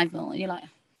 275 ml," and you're like,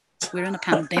 "We're in a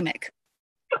pandemic,"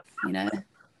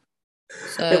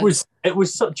 So it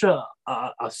was such a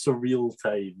surreal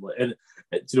time, and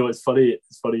it's funny.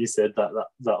 It's funny you said that.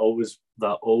 That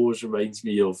always reminds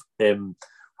me of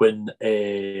when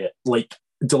like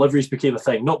deliveries became a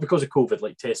thing, not because of COVID,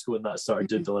 like Tesco and that started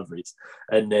doing deliveries,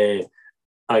 and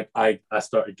I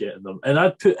started getting them, and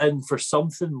I'd put in for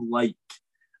something like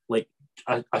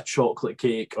a chocolate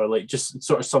cake or like just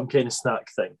sort of some kind of snack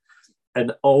thing.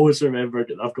 And always remember,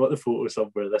 I've got the photo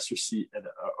somewhere, this receipt in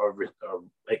it, or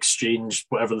exchange,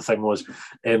 whatever the thing was,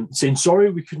 saying, sorry,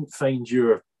 we couldn't find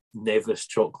your Nevis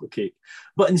chocolate cake.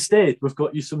 But instead, we've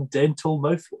got you some dental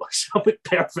mouthwash. I'm like,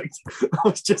 perfect. That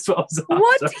was just what I was after.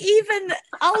 What even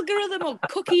algorithm or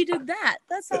cookie did that?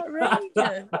 That's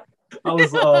outrageous. I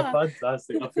was like, oh,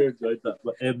 fantastic. I very enjoyed that.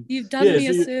 But, you've done me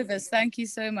a service. Thank you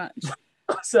so much.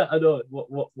 I know.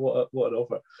 What an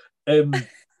offer.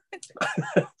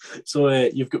 So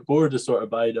you've got bored of sort of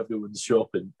buying everyone's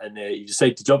shopping, and you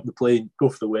decide to jump the plane, go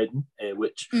for the wedding,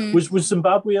 which was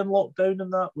Zimbabwe in lockdown,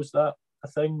 and that was that a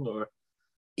thing, or?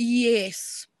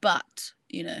 Yes, but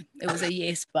it was a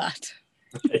yes, but.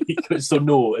 So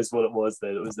no is what it was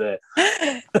then. It was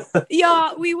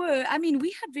Yeah, we were. I mean,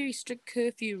 we had very strict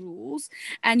curfew rules,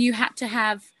 and you had to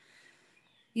have,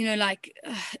 like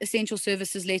essential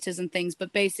services letters and things.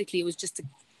 But basically, it was just a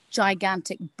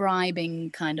gigantic bribing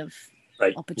kind of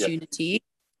opportunity.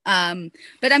 Yeah.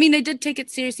 But I mean, they did take it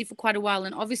seriously for quite a while,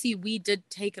 and obviously we did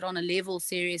take it on a level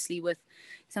seriously with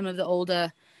some of the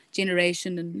older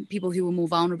generation and people who were more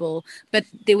vulnerable. But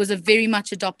there was a very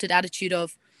much adopted attitude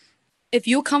of, if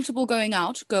you're comfortable going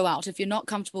out, go out. If you're not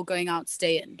comfortable going out,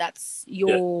 stay in. That's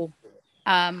your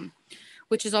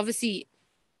which is obviously,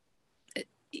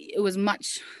 it was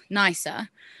much nicer.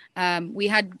 We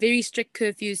had very strict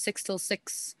curfews, 6 till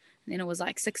 6. Then it was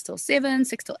like 6 till 7,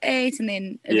 6 till 8, and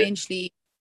then eventually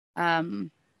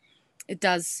it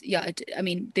does. I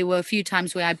mean, there were a few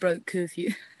times where I broke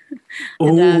curfew.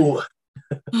 And,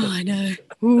 I know.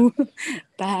 Ooh,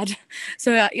 bad.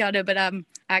 So but I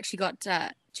actually got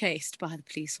chased by the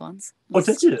police once. Oh,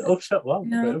 did you? Oh, shit! Wow.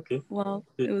 Yeah. Right, okay. Well,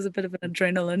 it was a bit of an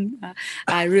adrenaline.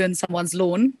 I ruined someone's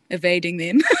lawn evading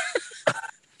them.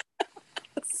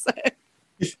 So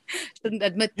shouldn't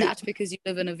admit that because you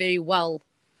live in a very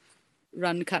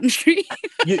well-run country.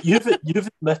 You've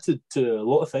admitted to a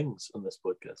lot of things on this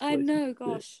podcast. I know,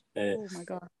 gosh. Oh my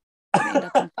god. I end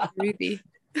up in Ruby.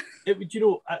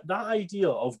 That idea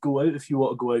of go out if you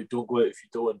want to go out, don't go out if you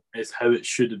don't, is how it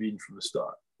should have been from the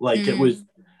start. Like it was,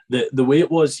 the way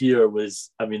it was here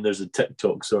was, I mean, there's a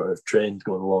TikTok sort of trend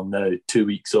going along now, 2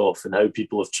 weeks off, and how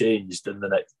people have changed in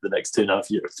the next 2.5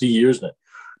 years, 3 years now.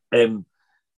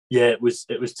 Yeah, it was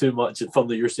too much. And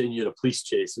funny, you're saying you're a police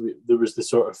chase. There was the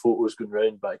sort of photos going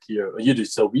round back here. You'd have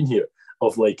still been here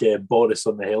of like Boris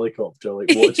on the helicopter,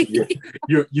 like watching you.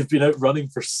 You've been out running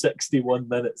for 61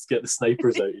 minutes. Get the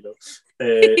snipers out, you know.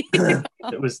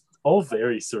 It was all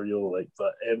very surreal, like.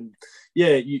 But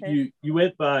yeah, you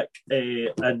went back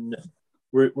and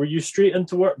were you straight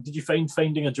into work? Did you find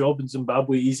finding a job in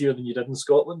Zimbabwe easier than you did in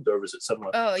Scotland, or was it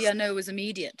similar? Oh yeah, no, it was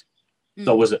immediate.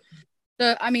 Oh, was it?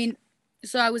 So I mean.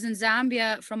 So I was in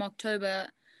Zambia from October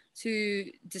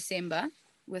to December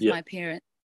with my parents.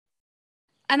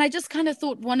 And I just kind of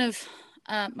thought one of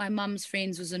my mum's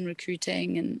friends was in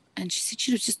recruiting and she said,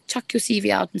 just chuck your CV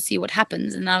out and see what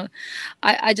happens. And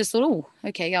I just thought, oh,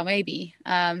 okay, yeah, maybe.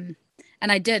 And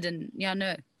I did. And yeah,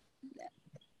 no,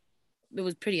 it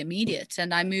was pretty immediate.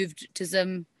 And I moved to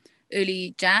Zim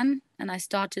early Jan and I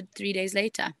started 3 days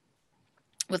later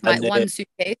with my one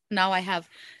suitcase. Now I have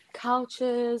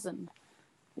couches and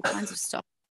all kinds of stuff.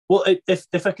 Well,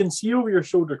 if I can see over your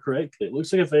shoulder correctly, it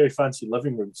looks like a very fancy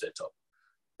living room setup.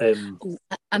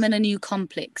 I'm in a new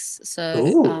complex,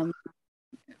 so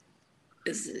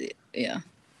yeah.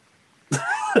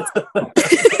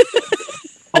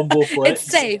 Humble flex. It's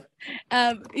safe.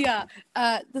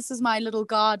 This is my little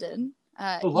garden.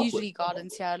 Usually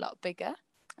gardens here are a lot bigger,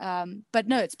 but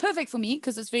no, it's perfect for me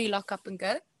because it's very lock up and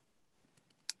go.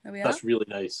 There we are. That's really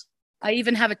nice. I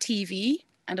even have a TV.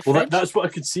 And a fridge. That's what I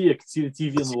could see. I could see the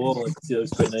TV on the wall. I could see that was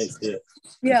quite nice.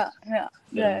 Yeah.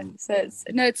 So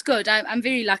it's good. I'm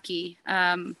very lucky.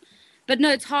 But no,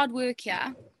 it's hard work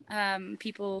here.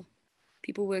 People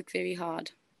work very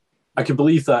hard. I can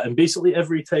believe that. And basically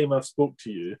every time I've spoke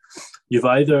to you, you've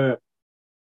either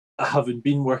haven't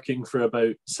been working for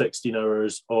about 16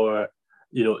 hours or,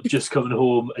 you know, just coming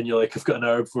home and you're like, I've got an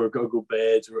hour before I've got to go to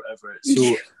bed or whatever.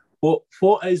 So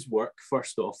what is work,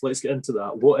 first off? Let's get into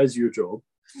that. What is your job?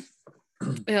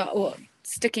 Yeah, well,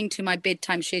 sticking to my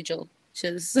bedtime schedule, which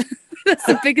is that's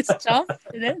the biggest job,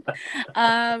 isn't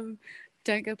it?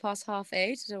 Don't go past 8:30.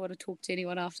 I don't want to talk to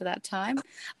anyone after that time.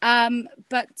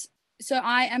 But so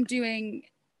I am doing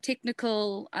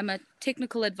I'm a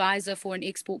technical advisor for an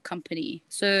export company.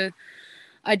 So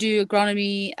I do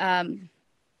agronomy and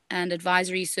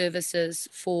advisory services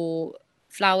for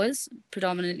flowers.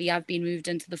 Predominantly, I've been moved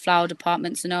into the flower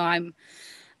department. So now I'm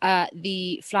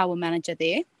the flower manager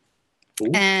there.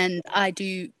 Ooh. And I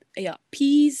do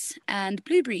peas and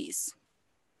blueberries.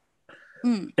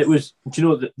 It was, do you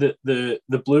know,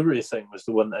 the blueberry thing was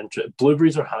the one that interested.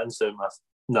 Blueberries are hands down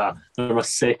they're my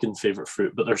second favourite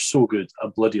fruit, but they're so good. I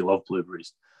bloody love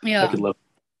blueberries. Yeah. I could love.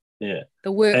 Yeah.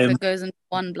 The work that goes into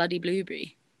one bloody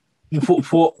blueberry.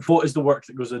 What is the work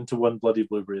that goes into one bloody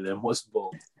blueberry then? What's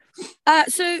involved?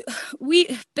 So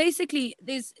we basically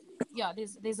there's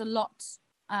a lot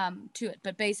to it,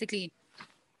 but basically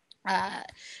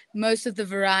most of the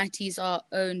varieties are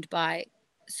owned by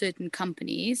certain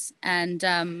companies, and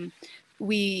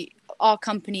our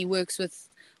company works with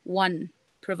one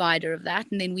provider of that,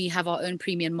 and then we have our own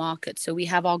premium market. So we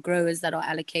have our growers that are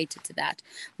allocated to that.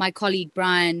 My colleague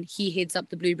Brian, he heads up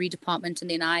the blueberry department,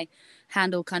 and then I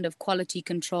handle kind of quality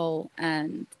control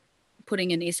and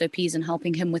putting in SOPs and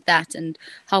helping him with that, and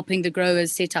helping the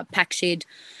growers set up pack shed.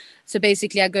 So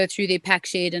basically I go through their pack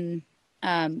shed and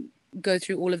go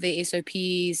through all of their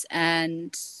SOPs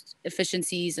and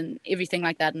efficiencies and everything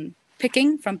like that, and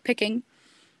picking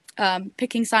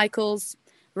cycles,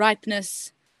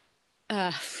 ripeness.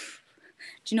 Do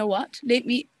you know what?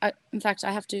 In fact,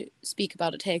 I have to speak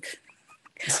about it. Hey,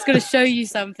 it's going to show you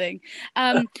something.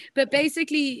 But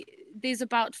basically, there's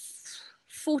about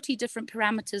 40 different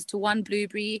parameters to one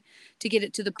blueberry to get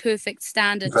it to the perfect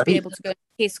standard to be able to go to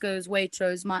Tesco's,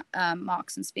 Waitrose,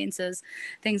 Marks and Spencer's,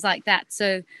 things like that.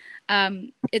 So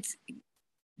it's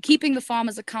keeping the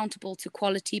farmers accountable to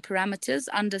quality parameters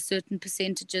under certain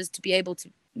percentages to be able to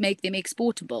make them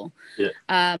exportable.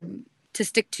 Yeah. To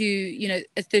stick to,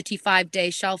 a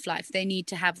 35-day shelf life. They need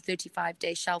to have a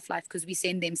 35-day shelf life because we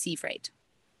send them sea freight.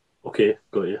 Okay,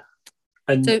 got you.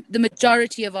 And so the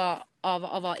majority of our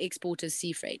export is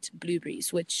sea freight,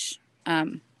 blueberries, which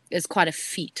is quite a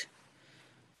feat.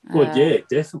 Well, yeah,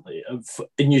 definitely.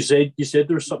 And you said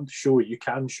there was something to show. You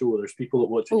can show. There's people that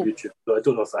watch on YouTube, but I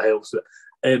don't know if that helps. But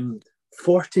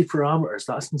 40 parameters,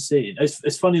 that's insane.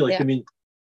 It's funny, like, yeah. I mean,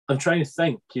 I'm trying to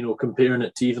think, comparing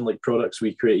it to even like products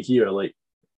we create here, like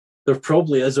there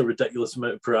probably is a ridiculous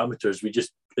amount of parameters. We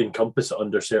just encompass it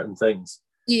under certain things.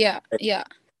 Yeah, yeah.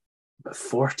 But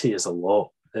 40 is a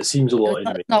lot. It seems a lot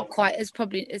anyway. Not quite. It's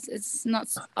not.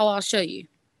 Oh, I'll show you.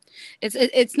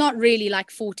 It's not really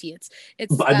like 40.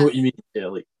 It's. But I know what you mean. Yeah,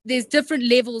 like there's different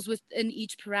levels within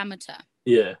each parameter.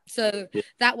 Yeah. So Yeah.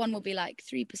 that one will be like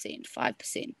 3%,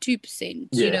 5%, 2%,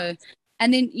 Yeah.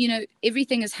 and then,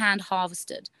 everything is hand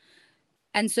harvested.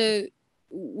 And so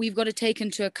we've got to take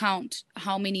into account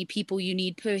how many people you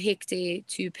need per hectare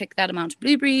to pick that amount of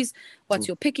blueberries. What's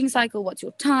your picking cycle? What's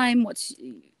your time?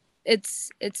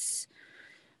 It's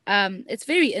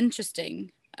very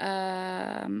interesting.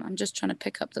 I'm just trying to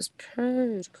pick up this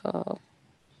protocol.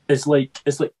 It's like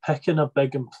picking a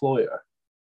big employer.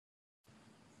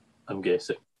 I'm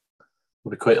guessing.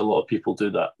 There'll be quite a lot of people do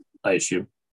that, I assume.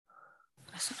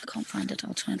 I can't find it.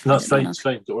 I'll try and find it. That's fine. It's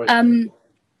fine. Don't worry.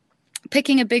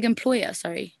 Picking a big employer.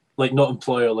 Sorry. Like not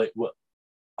employer. Like what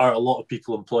are a lot of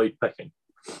people employed picking?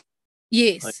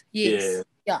 Yes. Yeah.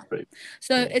 Right.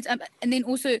 So it's and then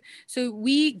also, so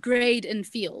we grade in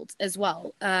field as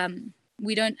well.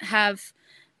 We don't have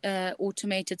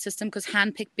automated system because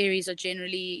hand picked berries are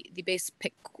generally the best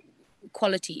pick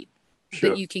quality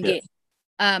that you can get.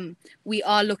 We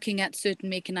are looking at certain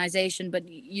mechanization, but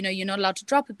you're not allowed to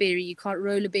drop a berry. You can't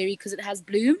roll a berry because it has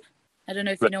bloom. I don't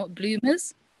know if you know what bloom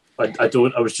is. I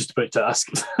don't. I was just about to ask.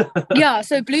 Yeah,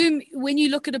 so bloom, when you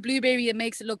look at a blueberry, it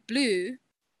makes it look blue.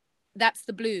 That's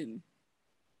the bloom.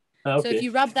 Okay. So if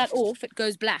you rub that off, it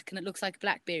goes black and it looks like a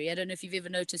blackberry. I don't know if you've ever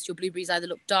noticed your blueberries either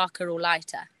look darker or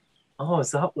lighter. Oh, is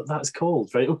that what that's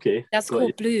called? Right, okay. That's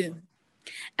called bloom.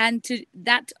 And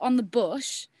that on the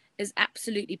bush is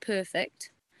absolutely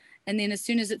perfect. And then as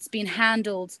soon as it's been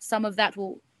handled, some of that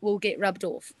will get rubbed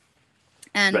off.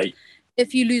 And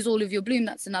if you lose all of your bloom,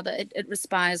 that's another. It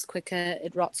respires quicker,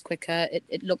 it rots quicker,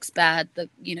 it looks bad.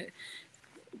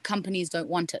 Companies don't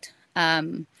want it.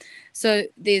 So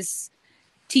there's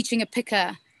teaching a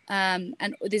picker,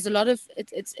 and there's a lot of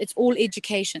it's all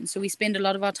education. So we spend a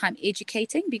lot of our time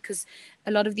educating because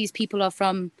a lot of these people are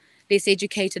from less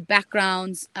educated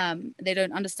backgrounds. They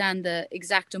don't understand the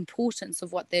exact importance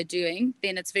of what they're doing.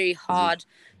 Then it's very hard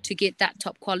to get that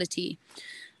top quality.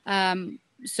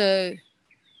 So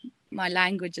my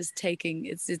language is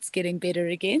it's getting better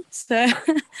again. So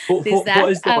there's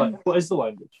that. What is the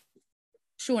language?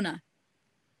 Shona.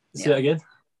 Say it again.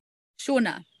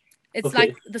 Shona. It's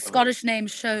like the Scottish name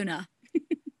Shona.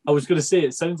 I was going to say,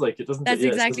 it sounds like it, doesn't it? That's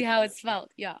exactly how it's spelled,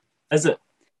 yeah. Is it?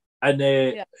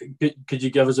 And could you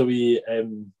give us a wee,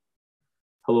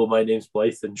 hello, my name's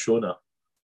Blythe and Shona?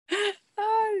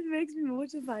 Oh, it makes me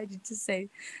mortified to say,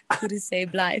 could have say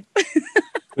Blythe.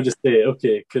 Could have say,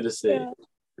 okay, could have say. Yeah.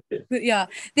 Okay. But yeah,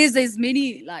 there's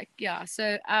many,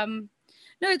 so, no,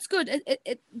 it's good.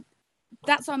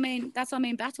 That's our main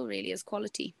battle really, is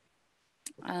quality.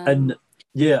 And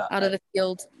out of the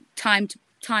field, time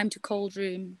to cold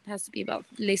room has to be about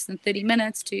less than 30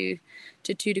 minutes to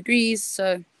 2 degrees.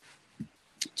 So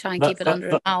try and keep it under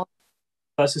an hour.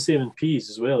 That's the same in peas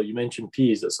as well. You mentioned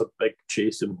peas. That's a big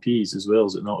chase in peas as well,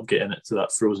 is it not? Getting it to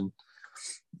that frozen.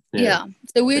 Yeah.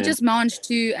 So we're just mange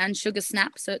 2 and sugar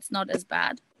snap, so it's not as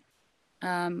bad.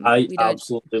 I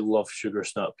absolutely love sugar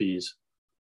snap peas.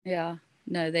 Yeah.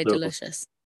 No, they're delicious.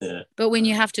 Yeah. But when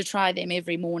you have to try them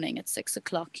every morning at 6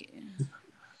 o'clock,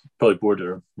 probably bored of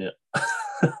them. Yeah.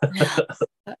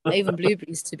 Even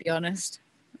blueberries, to be honest.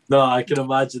 No, I can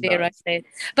imagine that. I say.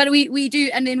 But we do,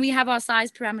 and then we have our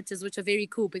size parameters, which are very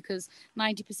cool because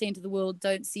 90% of the world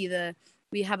don't see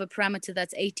we have a parameter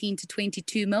that's 18 to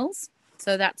 22 mils.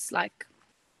 So that's like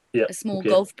a small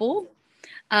golf ball.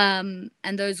 And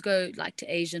those go like to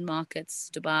Asian markets,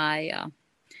 Dubai. I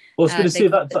was going to say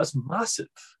that's massive.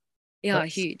 Yeah,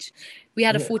 that's huge. We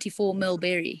had a 44 mil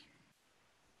berry.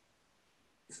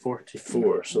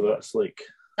 44, so that's like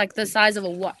the size of a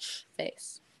watch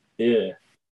face. Yeah.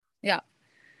 Yeah.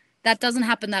 That doesn't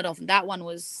happen that often. That one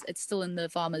it's still in the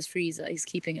farmer's freezer. He's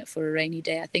keeping it for a rainy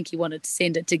day. I think he wanted to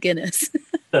send it to Guinness.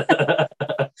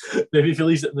 Maybe if he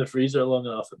leaves it in the freezer long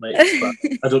enough, it might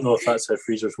expand. I don't know if that's how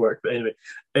freezers work, but anyway.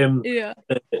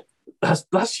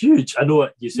 That's huge. I know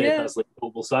what you said that's like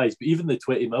global size, but even the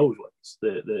 20 mils ones,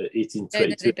 the 18,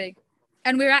 22. They're big.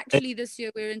 And we're actually this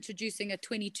year we're introducing a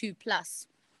 22 plus.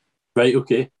 Right,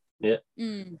 okay. Yeah.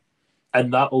 And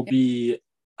that'll be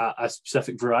a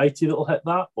specific variety that'll hit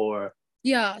that, or?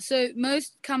 Yeah, so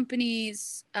most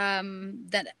companies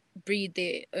that breed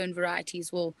their own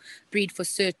varieties will breed for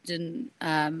certain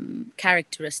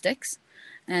characteristics.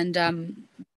 And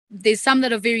there's some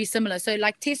that are very similar. So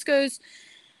like Tesco's,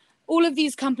 all of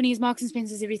these companies, Marks and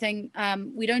Spencer's, everything,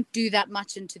 we don't do that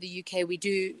much into the UK. We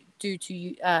do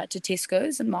to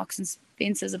Tesco's and Marks and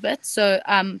Spencer's a bit. So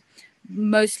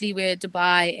mostly we're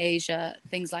Dubai, Asia,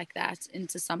 things like that,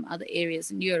 into some other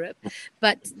areas in Europe.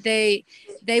 But they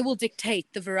will dictate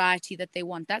the variety that they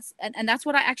want. That's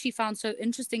what I actually found so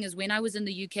interesting is when I was in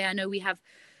the UK, I know we have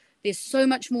there's so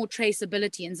much more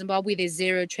traceability. In Zimbabwe, there's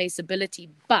zero traceability.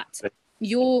 But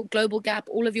your global gap,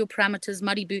 all of your parameters,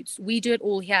 muddy boots, we do it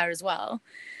all here as well,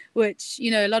 which,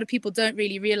 you know, a lot of people don't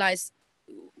really realize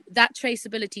that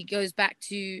traceability goes back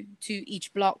to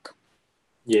each block,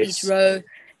 each row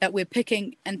that we're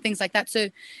picking and things like that. So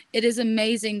it is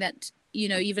amazing that, you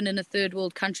know, even in a third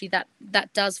world country that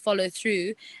does follow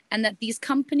through, and that these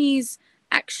companies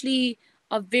actually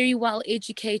are very well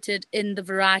educated in the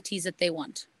varieties that they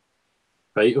want.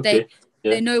 Right. Okay.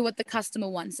 They know what the customer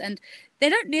wants, and they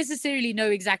don't necessarily know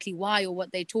exactly why or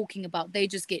what they're talking about. They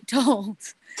just get told,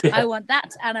 I want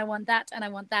that, and I want that, and I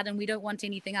want that, and we don't want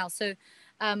anything else. So,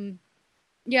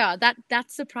 yeah,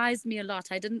 that surprised me a lot.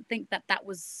 I didn't think that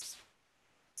was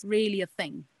really a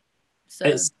thing. So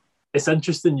it's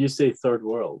interesting you say third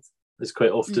world. It's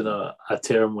quite often a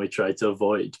term we try to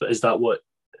avoid. But is that what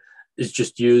is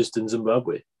just used in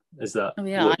Zimbabwe? Is that? Oh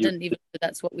yeah, I didn't even know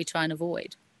that's what we try and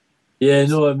avoid. Yeah,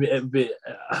 no, I mean, it'd be,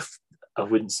 I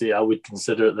wouldn't say I would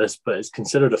consider it this, but it's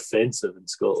considered offensive in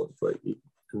Scotland, like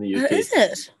in the UK. Oh, is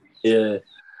it? Yeah.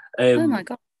 Oh my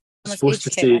God. Supposed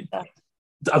to say,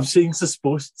 I'm saying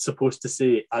supposed to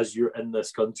say as you're in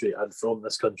this country and from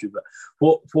this country, but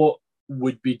what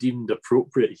would be deemed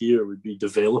appropriate here would be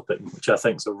developing, which I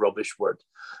think is a rubbish word.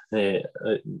 It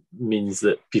means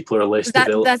that people are less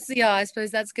developed. I suppose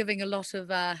that's giving a lot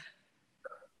of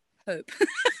hope.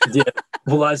 Yeah,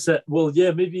 well, that's it. Well,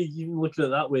 yeah, maybe you can look at it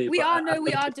that way. We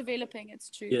are developing.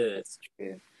 It's true. Yeah, it's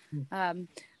true.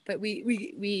 But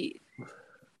we.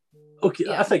 Okay,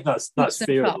 yeah, I think that's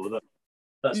fair though.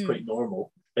 That's quite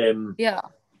normal. Yeah.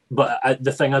 But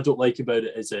the thing I don't like about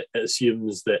it is it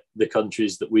assumes that the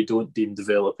countries that we don't deem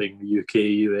developing, the UK,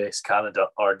 US, Canada,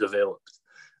 are developed,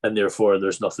 and therefore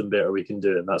there's nothing better we can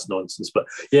do, and that's nonsense. But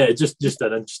yeah, just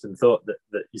an interesting thought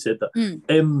that you said that.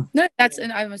 No,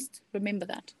 and I must remember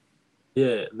that.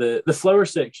 Yeah, the flower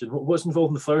section. What's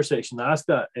involved in the flower section? I asked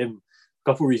that a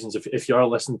couple of reasons. If you are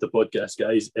listening to the podcast,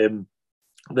 guys,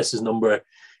 this is number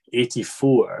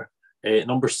 84.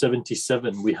 Number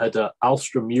 77, we had a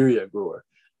Alstroemeria grower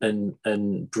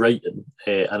in Brighton,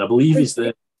 and I believe he's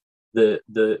the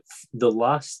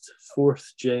last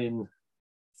fourth gen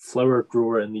flower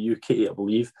grower in the UK, I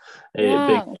believe.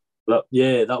 Wow.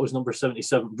 That was number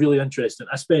 77. Really interesting.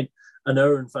 I spent an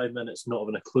hour and 5 minutes not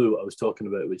having a clue what I was talking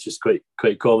about, which is quite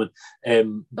common.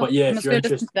 But yeah, if you're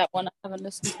interested, to that one, I haven't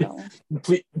listened to that one.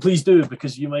 please do,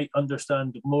 because you might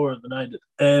understand more than I did.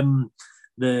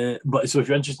 But so if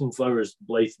you're interested in flowers,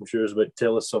 Blythe, I'm sure, is about to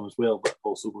tell us some as well, but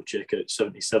also go check out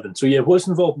 77. So yeah, what's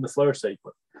involved in the flower side?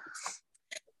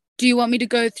 Do you want me to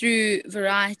go through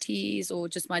varieties or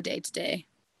just my day to day?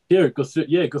 Here, go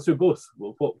through both.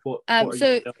 Well,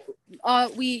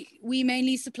 what we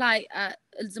mainly supply.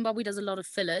 Zimbabwe does a lot of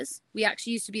fillers. We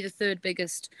actually used to be the third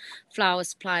biggest flower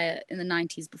supplier in the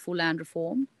 90s before land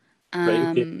reform.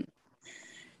 Right, okay.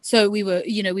 So we were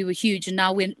huge, and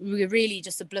now we're really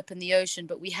just a blip in the ocean.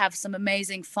 But we have some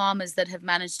amazing farmers that have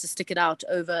managed to stick it out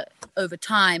over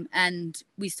time, and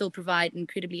we still provide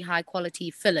incredibly high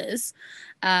quality fillers.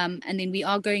 And then we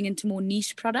are going into more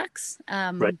niche products,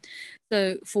 right.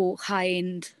 So for high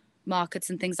end markets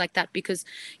and things like that, because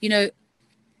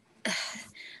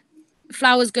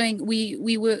flowers going.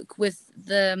 We work with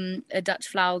a Dutch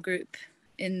flower group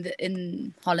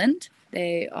in Holland.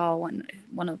 They are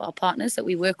one of our partners that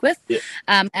we work with. Yeah.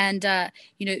 And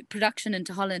production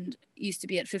into Holland used to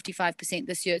be at 55%.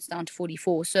 This year it's down to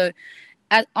 44%. So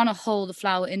on a whole, the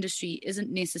flower industry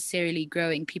isn't necessarily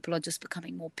growing. People are just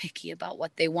becoming more picky about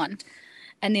what they want.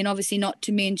 And then obviously, not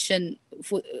to mention,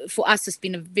 for us, it's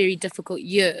been a very difficult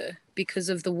year because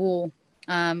of the war,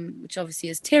 which obviously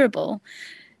is terrible.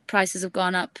 Prices have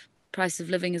gone up. Price of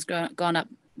living has gone up.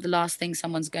 The last thing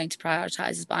someone's going to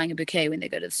prioritize is buying a bouquet when they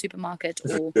go to the supermarket,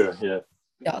 or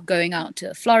going out to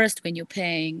a florist when you're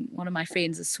paying. One of my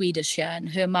friends is Swedish here, and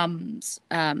her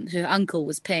uncle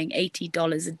was paying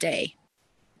 $80 a day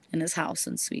in his house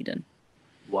in Sweden.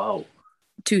 Wow.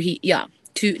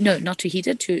 Not to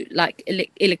heated, to like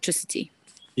electricity.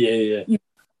 Yeah.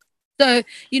 So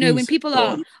when people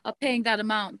are paying that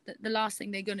amount, the last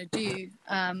thing they're going to do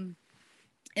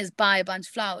is buy a bunch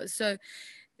of flowers. So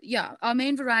yeah, our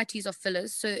main varieties are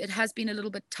fillers. So it has been a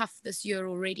little bit tough this year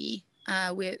already.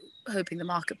 We're hoping the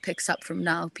market picks up from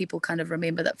now. People kind of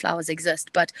remember that flowers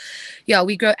exist. But yeah,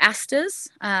 we grow asters,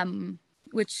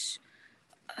 which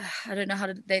I don't know how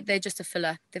to. They're just a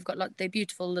filler. They're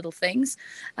beautiful little things.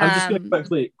 I'm just going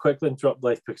to quickly interrupt,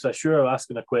 Blythe, because I'm sure I'm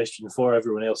asking a question for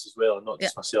everyone else as well, and not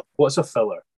just myself. What's a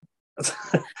filler?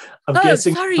 I'm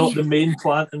guessing it's not the main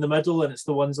plant in the middle, and it's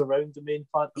the ones around the main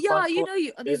plant.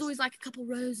 There's always like a couple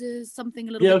roses, something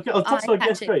a little bit. Yeah, that's what I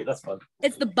guess. Right, that's fun.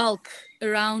 It's the bulk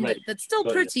around it that's still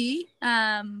pretty,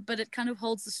 but it kind of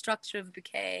holds the structure of a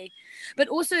bouquet. But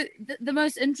also, the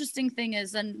most interesting thing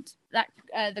is, and that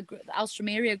the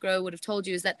Alstroemeria grower would have told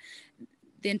you, is that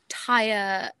the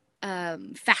entire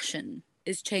fashion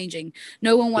is changing.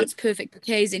 No one wants perfect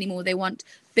bouquets anymore. They want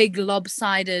big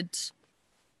lopsided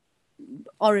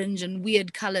orange and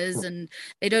weird colors, and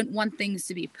they don't want things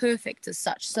to be perfect as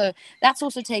such. So that's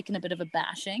also taken a bit of a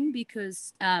bashing,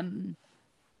 because a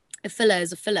filler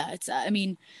is a filler. It's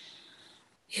I've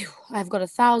got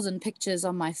 1,000 pictures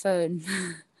on my phone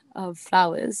of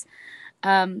flowers.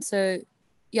 So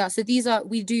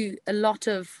we do a lot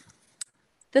of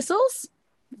thistles.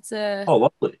 It's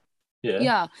lovely.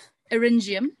 Yeah,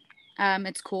 Eryngium,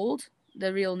 it's called,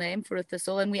 the real name for a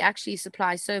thistle, and we actually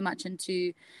supply so much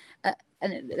into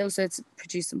and it's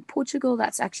produced in Portugal.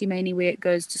 That's actually mainly where it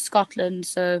goes to Scotland.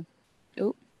 So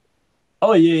yeah,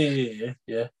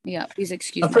 please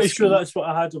excuse me. I'm pretty sure that's what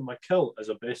I had on my kilt as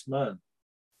a best man.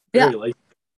 Yeah,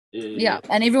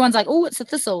 and everyone's like, oh, it's a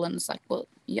thistle, and it's like, well,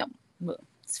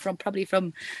 it's probably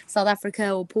from South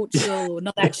Africa or Portugal, or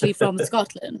not actually from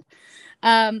Scotland.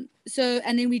 So,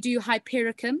 and then we do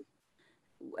Hypericum,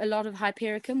 a lot of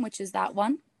Hypericum, which is that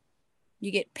one.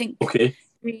 You get pink,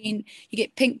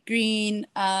 green,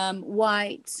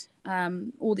 white,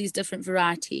 all these different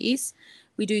varieties.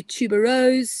 We do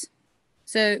tuberose.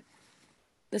 So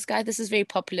this is very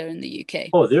popular in the UK.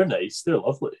 Oh, they're nice. They're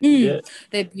lovely. Yeah,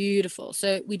 they're beautiful.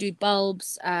 So we do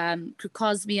bulbs,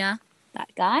 Crocosmia, that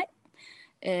guy.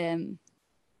 They're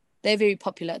very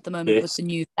popular at the moment with the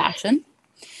new fashion.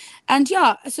 And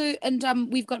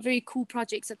we've got very cool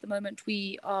projects at the moment.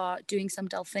 We are doing some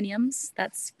delphiniums.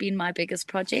 That's been my biggest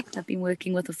project. I've been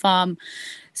working with a farm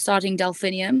starting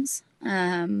delphiniums,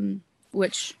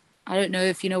 which I don't know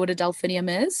if you know what a delphinium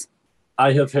is.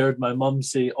 I have heard my mum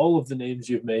say all of the names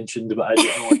you've mentioned, but I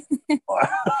don't know.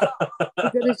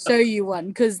 I'm going to show you one,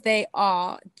 because they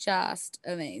are just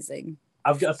amazing.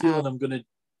 I've got a feeling I'm going to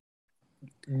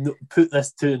put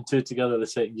this 2 and 2 together the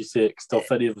second you say it, because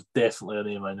delphinium is definitely a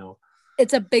name I know.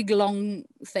 It's a big, long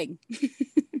thing.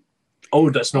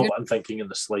 Oh, that's not what I'm thinking in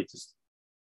the slightest.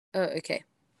 Oh, okay.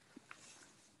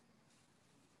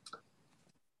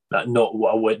 That's not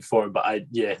what I went for, but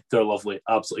they're lovely,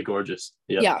 absolutely gorgeous.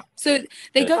 Yeah. So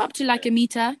they go up to like a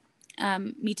meter,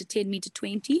 meter 10, meter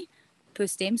 20 per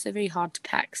stem, so very hard to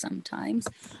pack sometimes.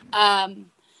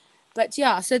 But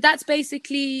so that's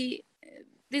basically.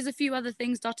 There's a few other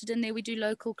things dotted in there. We do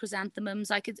local chrysanthemums.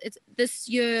 Like it's this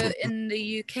year in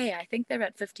the UK, I think they're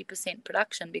at 50%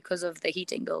 production because of the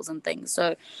heating bills and things.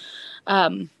 So,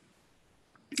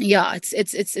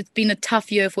 it's been a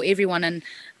tough year for everyone. And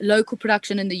local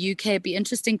production in the UK, it'd be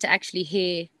interesting to actually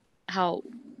hear how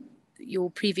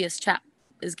your previous chap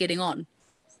is getting on.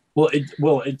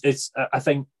 It's I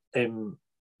think Ben.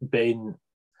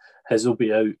 His will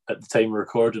be out at the time of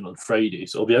recording on Friday,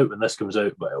 so it'll be out when this comes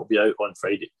out, but it'll be out on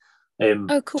Friday.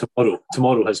 Cool.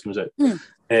 Tomorrow his comes out.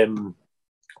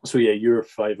 So you're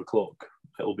 5 o'clock.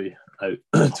 It'll be out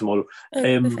tomorrow.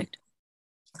 Perfect.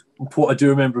 What I do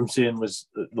remember him saying was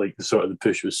like the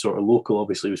push was sort of local.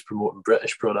 Obviously, he was promoting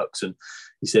British products, and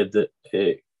he said that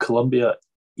Colombia,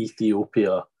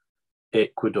 Ethiopia,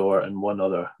 Ecuador, and one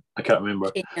other, I can't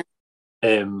remember.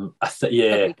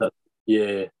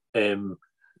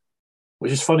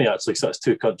 Which is funny actually, because that's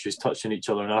 2 countries touching each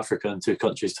other in Africa and 2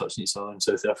 countries touching each other in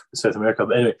South America.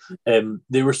 But anyway,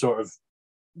 they were sort of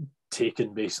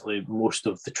taking basically most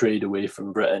of the trade away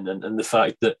from Britain, and the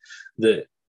fact that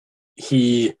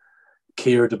he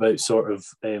cared about sort of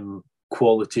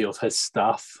quality of his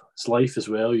staff's life as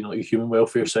well, the human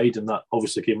welfare side, and that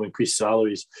obviously came with increased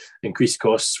salaries, increased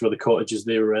costs for the cottages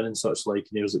they were in and such like.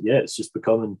 And he was like, it's just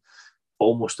becoming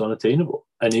almost unattainable.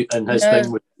 And his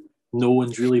thing was, no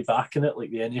one's really backing it.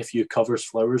 Like the NFU covers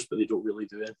flowers, but they don't really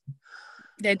do it.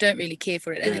 They don't really care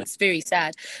for it, and it's very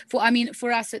sad. For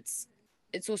us, it's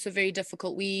also very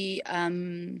difficult. We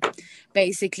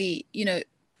basically,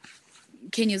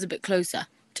 Kenya's a bit closer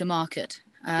to market,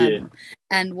 and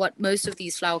what most of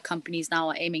these flower companies now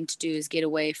are aiming to do is get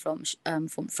away from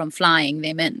flying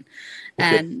them in,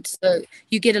 and so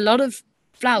you get a lot of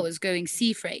flowers going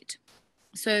sea freight.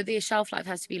 So their shelf life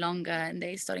has to be longer, and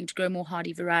they're starting to grow more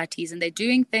hardy varieties, and they're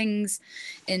doing things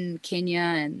in Kenya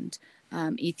and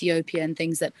Ethiopia and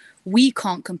things that we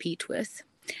can't compete with,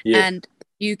 and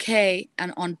UK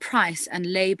and on price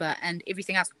and labor and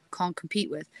everything else can't compete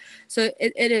with. So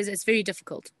it's very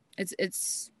difficult.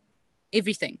 It's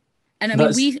everything. And I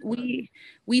mean,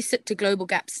 we sit to global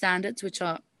gap standards, which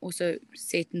are also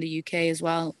set in the UK as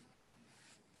well.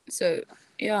 So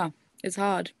yeah, it's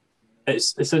hard.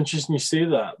 It's interesting you say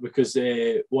that, because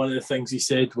one of the things he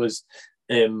said was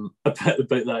about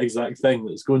that exact thing.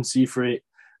 Let's go and see freight,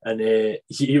 and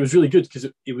he was really good because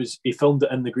he filmed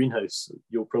it in the greenhouse.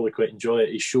 You'll probably quite enjoy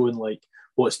it. He's showing like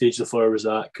what stage the flower was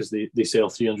at, because they sell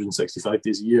 365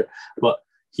 days a year, but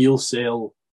he'll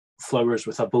sell flowers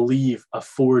with, I believe, a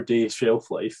 4-day shelf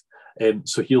life.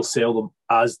 So he'll sell them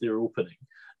as they're opening.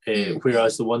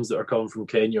 Whereas the ones that are coming from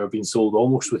Kenya are being sold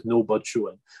almost with no bud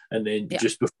showing, and then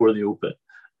just before they open.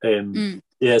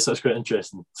 Yeah, so that's quite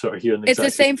interesting, sort of hearing. It's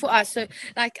the same for us. So,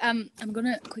 like, I'm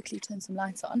gonna quickly turn some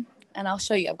lights on, and I'll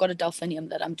show you. I've got a delphinium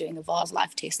that I'm doing a vase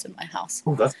life test in my house.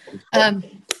 Oh, that's fun.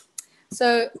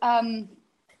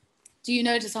 Do you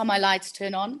notice how my lights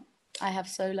turn on? I have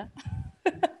solar.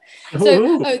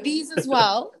 So, these as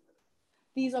well.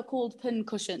 These are called pin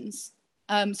cushions.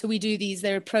 So we do these.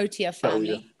 They're a Protea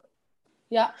family.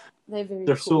 Yeah, they're very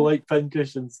They're cool. so like pin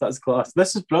cushions. That's class.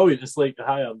 This is brilliant. It's like,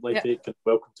 hi, I'm Blythe Aitken.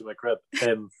 Welcome to my crib.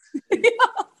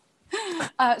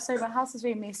 So my house is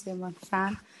very messy. I'm a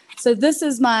fan. So this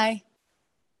is my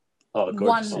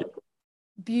one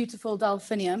beautiful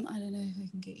delphinium. I don't know if I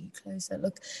can get you closer.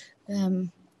 Look.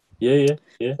 Yeah.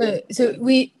 So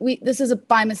we this is a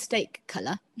by mistake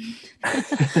color.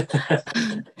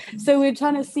 So we're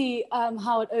trying to see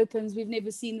how it opens. We've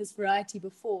never seen this variety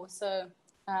before. So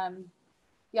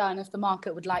and if the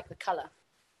market would like the color.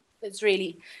 It's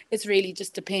really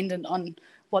just dependent on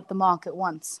what the market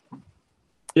wants.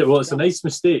 Yeah, well, it's a nice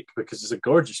mistake because it's a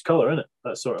gorgeous color, isn't it?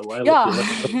 That sort of lilac.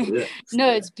 Yeah.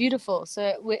 No, it's beautiful.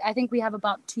 So I think we have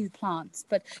about 2 plants.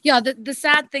 But yeah, the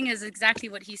sad thing is exactly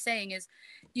what he's saying is,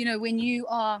 you know, when you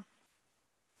are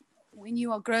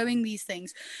growing these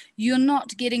things, you're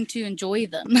not getting to enjoy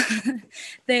them.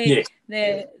 They're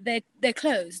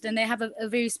closed, and they have a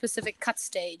very specific cut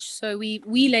stage. So we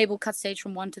label cut stage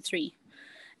from 1 to 3,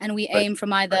 and we aim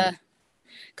from either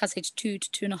cut stage 2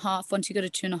 to 2.5. Once you go to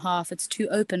 2.5, it's too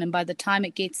open, and by the time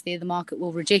it gets there, the market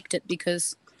will reject it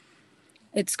because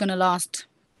it's going to last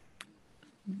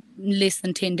less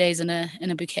than 10 days in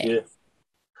a bouquet. Yeah.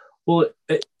 Well,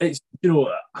 it's, you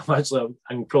know,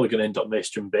 I'm probably going to end up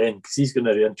messaging Ben because he's going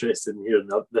to be interested in hearing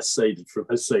this side from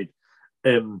his side.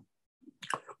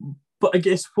 But I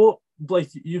guess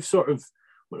Blythe, you've sort of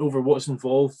went over what's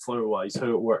involved flower-wise, how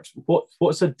it works.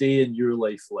 What's a day in your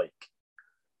life like?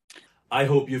 I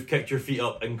hope you've kicked your feet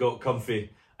up and got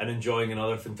comfy and enjoying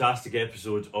another fantastic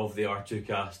episode of the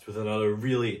R2Kast with another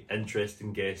really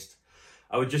interesting guest.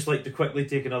 I would just like to quickly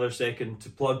take another second to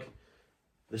plug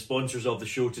the sponsors of the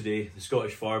show today, the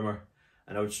Scottish Farmer,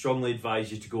 and I would strongly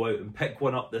advise you to go out and pick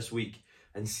one up this week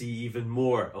and see even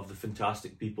more of the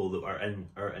fantastic people that are in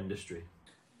our industry.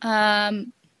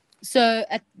 So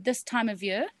at this time of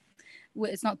year,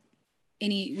 it's not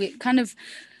we're kind of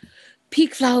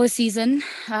peak flower season.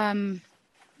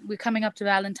 We're coming up to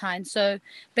Valentine's. So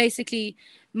basically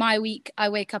my week, I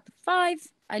wake up at 5,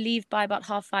 I leave by about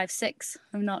 5:30, 6.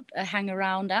 I'm not a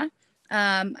hang-arounder.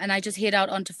 And I just head out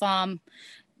onto farm,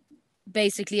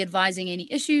 basically advising any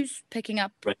issues, picking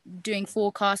up, doing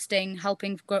forecasting,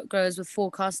 helping growers with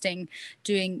forecasting,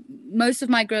 doing most of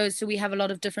my grows. So we have a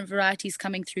lot of different varieties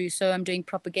coming through. So I'm doing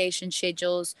propagation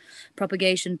schedules,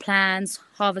 propagation plans,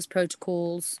 harvest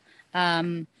protocols,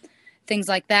 things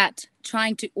like that,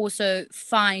 trying to also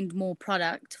find more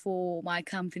product for my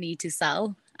company to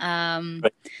sell.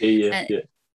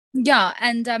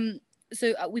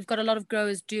 So we've got a lot of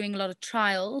growers doing a lot of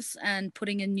trials and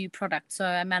putting in new products. So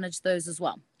I manage those as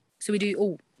well. So we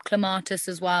do clematis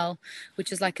as well,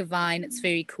 which is like a vine. It's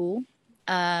very cool.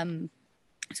 So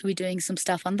we're doing some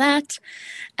stuff on that.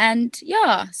 And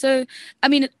so, I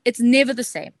mean, it's never the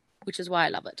same, which is why I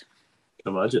love it.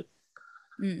 Imagine.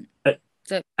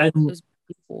 So it was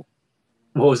poor.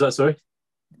 What was that, sorry?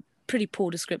 Pretty poor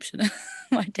description of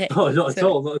my day. Oh, not at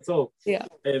all. Yeah.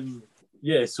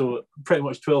 Yeah, so pretty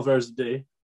much 12 hours a day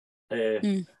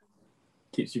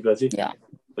keeps you busy. Yeah.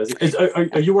 Busy.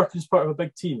 Are you working as part of a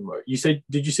big team? Or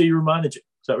did you say you were managing?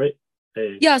 Is that right?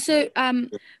 So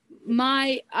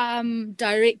my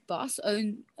direct boss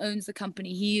owns the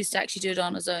company. He used to actually do it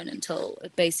on his own until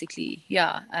basically,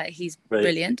 he's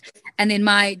brilliant. And then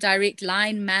my direct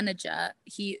line manager,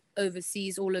 he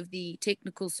oversees all of the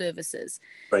technical services.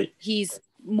 Right. He's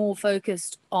more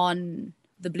focused on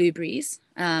the blueberries,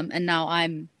 and now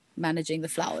I'm managing the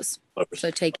flowers.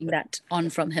 So taking that on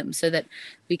from him so that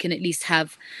we can at least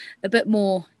have a bit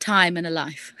more time in a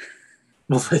life.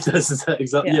 Well, that's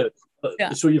exactly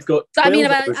So you've got. So I mean,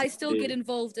 I still get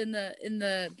involved in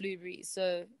the blueberries.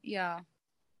 So yeah.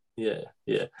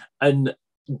 And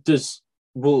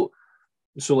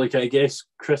So, like, I guess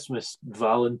Christmas,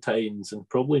 Valentine's, and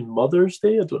probably Mother's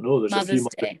Day. I don't know. There's a few.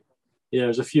 Mother's Day. Yeah,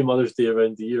 there's a few Mother's Day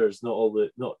around the year. It's not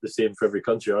the same for every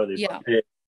country, are they? Yeah.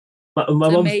 But, my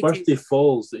So mum's maybe- birthday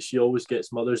falls that she always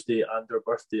gets Mother's Day and her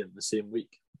birthday in the same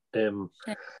week.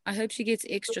 I hope she gets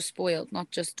extra spoiled, not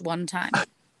just one time.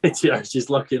 Yeah, she's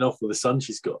lucky enough with the son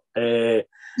she's got. I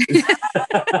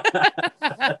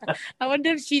wonder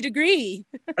if she'd agree.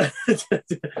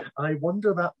 I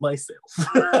wonder that myself.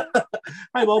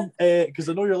 Hi, Mum, because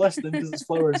I know you're listening because it's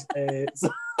flowers.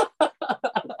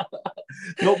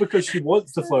 Not because she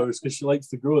wants the flowers, because she likes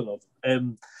to grow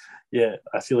them. Yeah,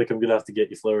 I feel like I'm going to have to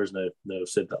get you flowers now. No, I've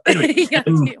said that. Anyway, Yeah,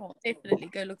 definitely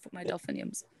go look for my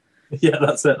delphiniums. Yeah,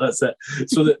 that's it.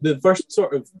 So the first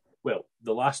sort of, well,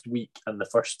 the last week and the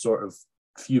first sort of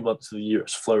few months of the year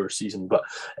is flower season, but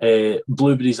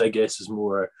blueberries, I guess, is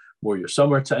more your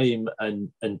summertime,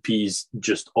 and peas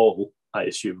just all, I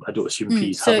assume. I don't assume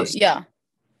peas have a... Yeah.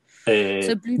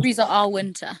 So blueberries are our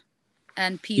winter,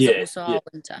 and peas are also our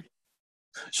winter.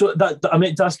 So that I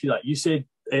meant to ask you that. You said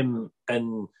in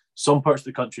some parts of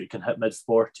the country it can hit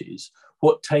mid-40s.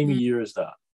 What time of year is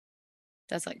that?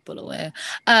 That's like Bulawayo.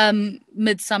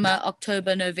 Midsummer,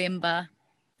 October, November.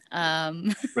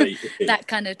 Right, okay. That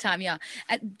kind of time, yeah.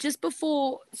 And just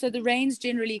before, so the rains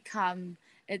generally come.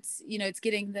 It's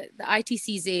getting the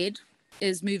ITCZ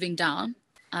is moving down.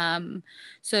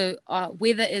 So our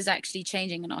weather is actually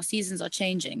changing and our seasons are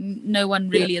changing. No one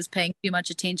really is paying too much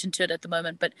attention to it at the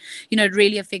moment, but it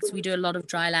really affects. We do a lot of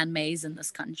dryland maize in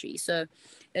this country, so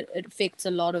it affects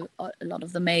a lot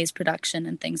of the maize production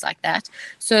and things like that.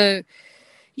 So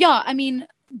yeah, I mean,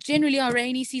 generally our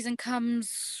rainy season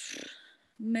comes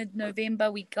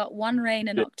mid-November. We got one rain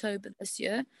in October this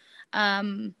year.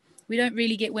 We don't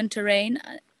really get winter rain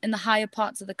in the higher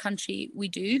parts of the country. We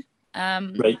do.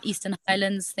 Eastern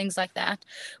Highlands, things like that.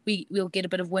 We'll get a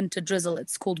bit of winter drizzle.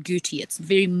 It's called Gooty. It's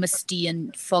very misty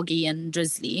and foggy and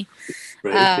drizzly.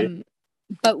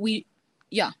 But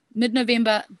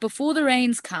mid-November, before the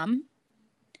rains come,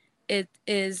 it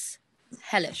is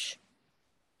hellish,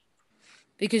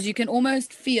 because you can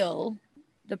almost feel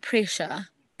the pressure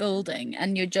building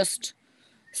and you're just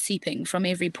seeping from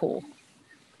every pore.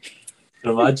 I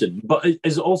can imagine. But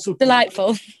it's also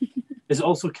delightful. It's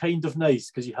also kind of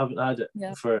nice because you haven't had it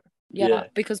for... Yeah,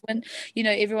 because when,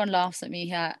 everyone laughs at me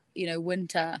here,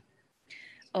 winter,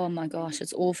 oh my gosh,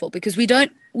 it's awful, because we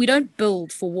don't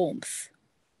build for warmth.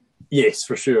 Yes,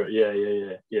 for sure.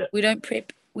 Yeah. We don't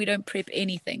prep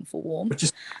anything for warmth. Which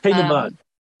is kind of mad.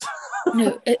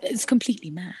 No, it's completely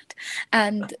mad.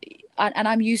 And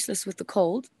I'm useless with the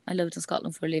cold. I lived in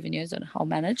Scotland for 11 years. I don't know how I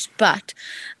managed. But,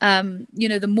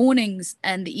 the mornings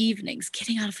and the evenings,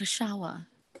 getting out of a shower,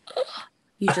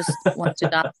 you just want to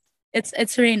die.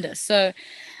 It's horrendous. So,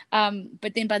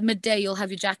 but then by midday, you'll have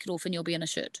your jacket off and you'll be in a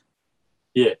shirt.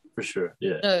 Yeah, for sure.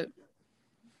 Yeah. So,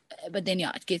 but then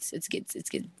it gets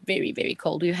very, very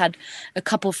cold. We've had a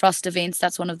couple frost events.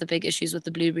 That's one of the big issues with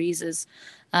the blueberries is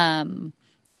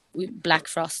black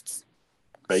frosts.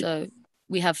 Right. So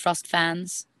we have frost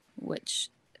fans, which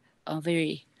are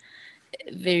very,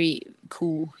 very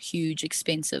cool, huge,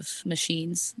 expensive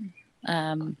machines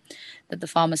that the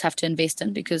farmers have to invest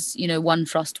in, because one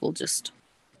frost will just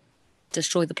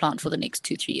destroy the plant for the next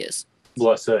 2-3 years. Well,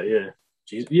 that's it. Yeah.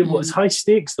 Jeez. Yeah. Well, it's high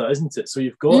stakes, that, isn't it? So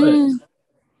you've got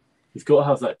You've got to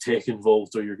have that tech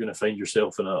involved, or you're going to find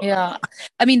yourself in a... Yeah.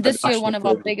 I mean, this year, one of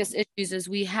our biggest issues is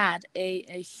we had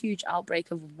a huge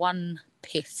outbreak of one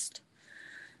pest.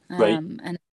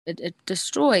 And it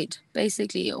destroyed,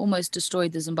 basically, almost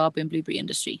destroyed the Zimbabwean blueberry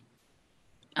industry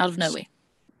out of nowhere.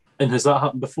 And has that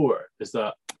happened before? Is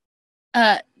that...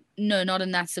 No, not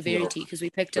in that severity, because we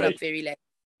picked it up very late.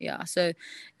 Yeah, so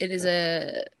it is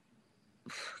I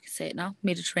can say it now,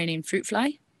 Mediterranean fruit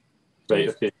fly. Right,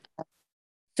 okay.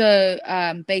 So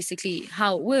basically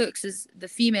how it works is the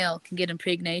female can get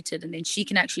impregnated, and then she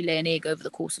can actually lay an egg over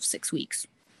the course of 6 weeks.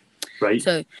 Right.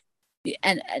 So,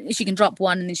 and she can drop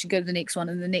one, and then she go to the next one,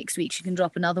 and the next week she can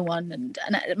drop another one, and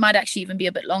it might actually even be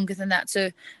a bit longer than that. So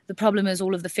the problem is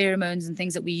all of the pheromones and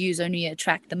things that we use only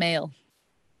attract the male,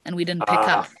 and we didn't pick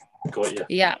up. Got you.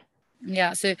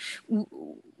 Yeah. So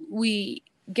we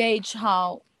gauge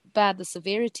how bad the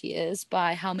severity is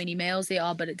by how many males there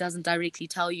are, but it doesn't directly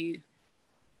tell you.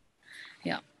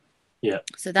 Yeah.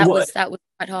 So that was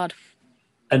quite hard.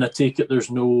 And I take it there's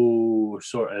no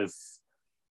sort of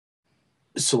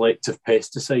selective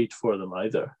pesticide for them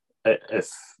either.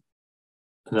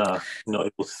 Not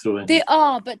able to throw in. There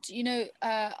are, but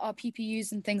our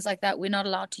PPUs and things like that, we're not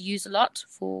allowed to use a lot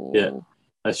for. Yeah,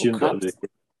 I assume that.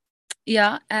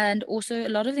 Yeah, and also a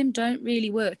lot of them don't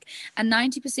really work. And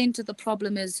 90% of the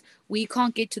problem is we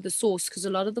can't get to the source because a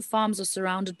lot of the farms are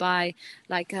surrounded by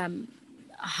like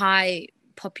high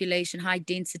population, high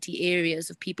density areas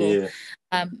of people,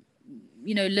 Yeah.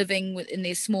 Living in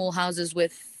their small houses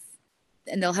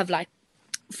and they'll have like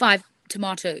 5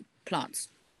 tomato plants,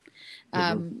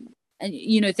 and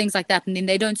things like that. And then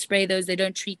they don't spray those, they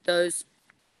don't treat those,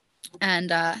 and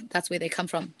that's where they come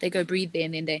from. They go breed there,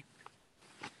 and then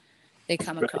they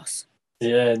come across.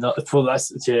 Yeah,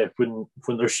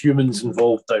 when there's humans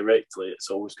involved directly, it's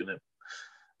always going to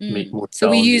make more. So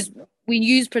we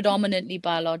use predominantly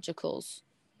biologicals,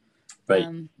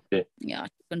 right? To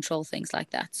control things like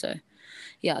that. So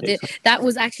that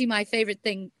was actually my favorite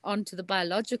thing. Onto the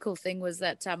biological thing was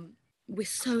that we're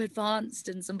so advanced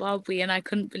in Zimbabwe, and I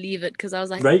couldn't believe it because I was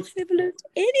like, right. I've never learned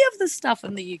any of this stuff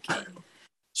in the UK.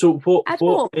 So what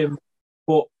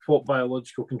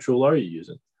biological control are you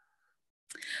using?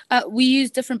 We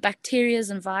use different bacteria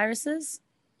and viruses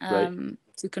to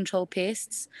control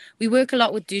pests. We work a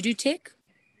lot with Doodoo Tech.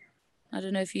 I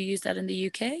don't know if you use that in the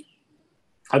UK.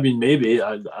 I mean, maybe.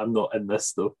 I'm not in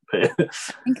this though. I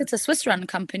think it's a Swiss-run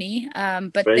company,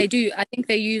 but they do. I think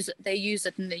they use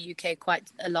it in the UK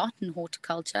quite a lot in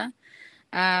horticulture.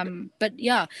 But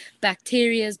yeah,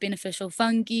 bacteria, beneficial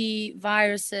fungi,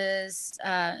 viruses,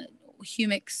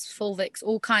 humics, fulvics,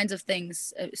 all kinds of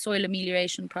things, soil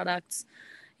amelioration products.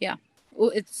 Yeah,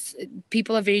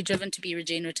 people are very driven to be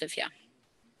regenerative here.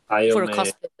 For a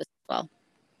cost purpose as well.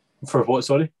 For what?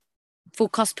 Sorry. For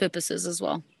cost purposes as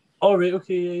well. Oh, right.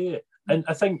 Okay. Yeah. And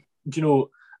I think,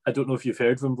 I don't know if you've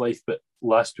heard of him, Blythe, but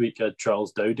last week I had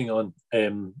Charles Dowding on,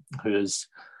 who is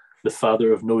the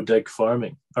father of no dig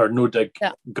farming or no dig.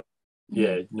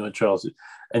 Yeah. Charles.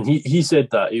 And he said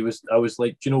that I was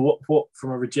like, what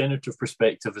from a regenerative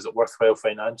perspective, is it worthwhile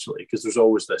financially? Because there's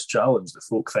always this challenge that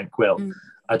folk think, well,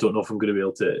 I don't know if I'm going to be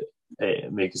able to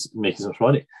make as much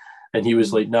money. And he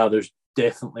was like, there's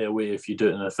definitely a way, if you do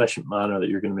it in an efficient manner, that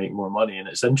you're going to make more money. And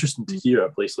it's interesting to hear a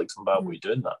place like Zimbabwe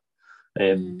doing that.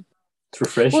 It's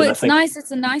refreshing. Well, it's nice.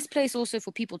 It's a nice place also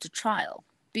for people to trial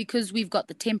because we've got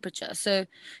the temperature. So,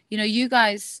 you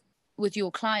guys with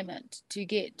your climate to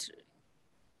get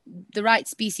the right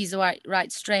species, the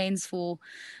right strains for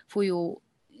your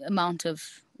amount of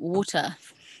water.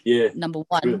 Yeah. Number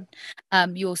one,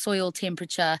 your soil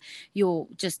temperature, your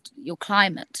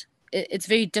climate. It's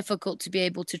very difficult to be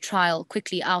able to trial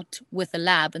quickly out with a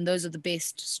lab, and those are the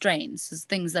best strains,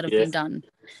 things that have been done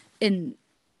in,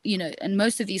 and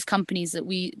most of these companies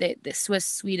they're Swiss,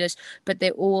 Swedish, but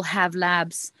they all have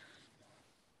labs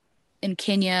in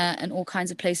Kenya and all kinds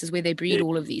of places where they breed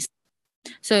all of these.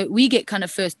 So we get kind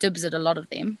of first dibs at a lot of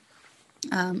them,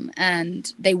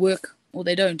 and they work or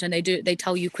they don't, and they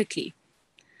tell you quickly.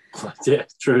 Yeah,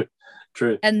 true.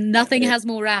 And nothing has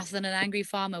more wrath than an angry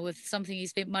farmer with something he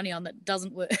spent money on that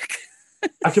doesn't work.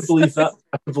 I can believe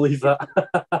that.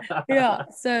 Yeah.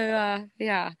 So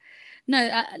no,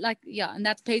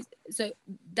 and so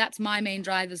that's my main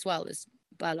drive as well, is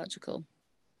biological.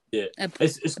 Yeah,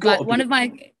 it's got one of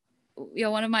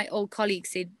my old colleagues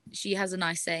said, she has a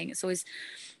nice saying. It's always,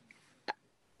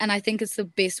 and I think it's the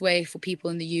best way for people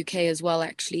in the UK as well,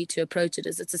 actually, to approach it,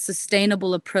 is it's a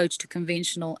sustainable approach to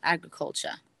conventional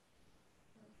agriculture.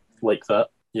 Like that.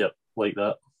 Yep, like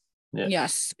that. Yeah.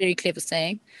 Yes, very clever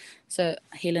saying. So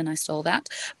Helen, I stole that.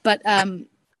 But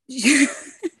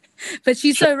but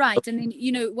she's so right. And then,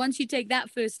 once you take that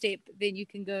first step, then you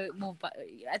can go more. But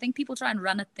I think people try and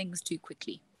run at things too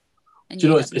quickly. And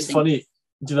it's funny.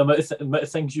 Do you know the amount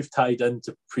of things you've tied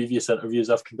into previous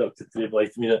interviews I've conducted today?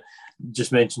 Like, I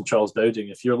just mentioned Charles Dowding.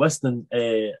 If you're listening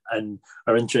and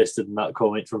are interested in that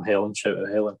comment from Helen, shout out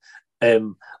Helen.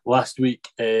 Last week,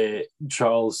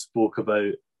 Charles spoke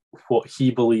about what he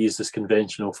believes is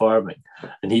conventional farming,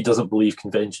 and he doesn't believe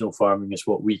conventional farming is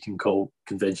what we can call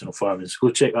conventional farming. So go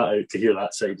check that out to hear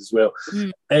that side as well.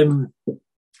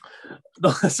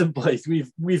 No, listen, Blythe,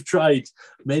 we've tried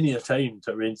many a time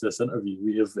to arrange this interview.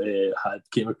 We have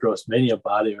came across many a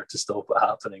barrier to stop it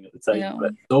happening at the time,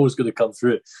 but it's always going to come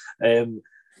through.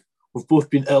 We've both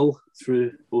been ill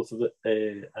through both of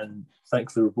it, and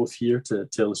thankfully we're both here to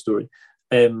tell the story.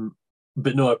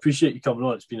 But no, I appreciate you coming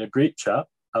on. It's been a great chat.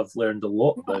 I've learned a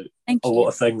lot about a lot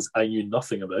of things I knew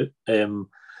nothing about.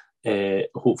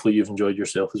 Hopefully you've enjoyed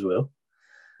yourself as well.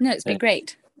 No, it's been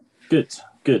great. Good.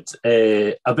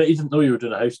 I bet you didn't know you were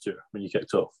doing a house tour when you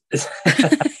kicked off.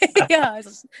 Yeah, I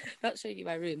was not showing you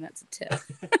my room. That's a tip.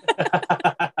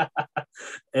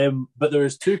 But there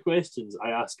is 2 questions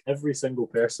I ask every single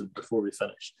person before we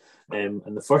finish. And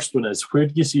the first one is, where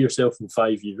do you see yourself in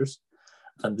 5 years?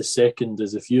 And the second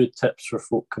is, if you had tips for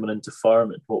folk coming into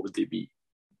farming, what would they be?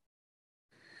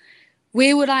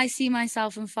 Where would I see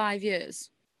myself in 5 years?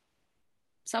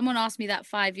 Someone asked me that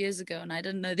 5 years ago, and I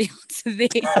didn't know the answer there.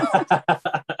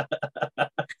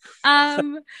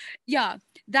 Yeah,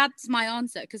 that's my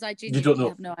answer, because I genuinely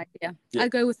have no idea. Yeah. I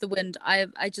go with the wind.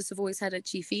 I just have always had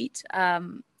itchy feet.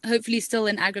 Hopefully still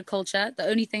in agriculture. The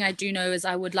only thing I do know is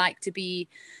I would like to be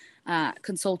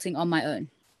consulting on my own.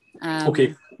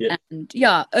 Okay. Yeah. And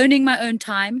yeah, owning my own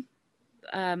time,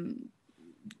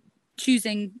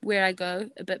 choosing where I go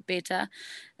a bit better,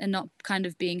 and not kind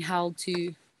of being held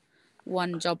to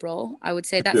one job role. I would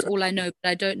say that's all I know, but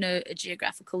I don't know a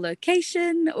geographical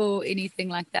location or anything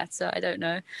like that, so I don't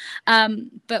know.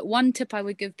 But one tip I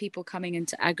would give people coming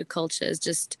into agriculture is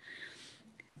just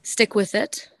stick with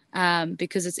it,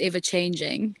 because it's ever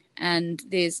changing, and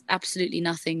there's absolutely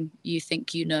nothing you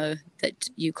think you know that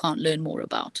you can't learn more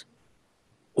about.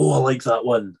 Oh, I like that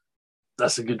one.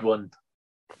 That's a good one.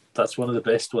 That's one of the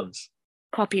best ones.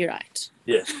 Copyright.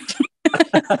 Yeah.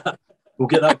 We'll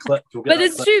get that clip. But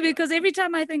it's true, because every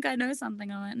time I think I know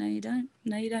something, I'm like, no, you don't.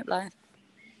 No, you don't, Blythe.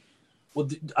 Well,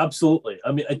 absolutely.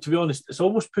 I mean, to be honest, it's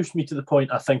almost pushed me to the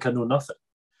point I think I know nothing.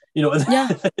 You know? Yeah.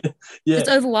 Yeah. It's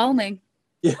overwhelming.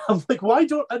 Yeah. I'm like, why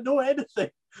don't I know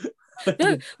anything?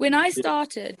 No, when I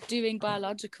started doing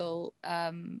biological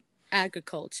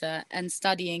agriculture and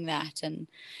studying that, and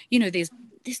there's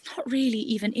not really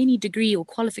even any degree or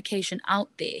qualification out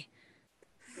there.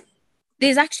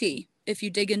 There's actually, if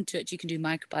you dig into it, you can do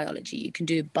microbiology, you can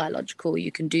do biological,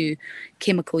 you can do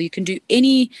chemical, you can do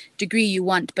any degree you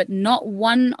want, but not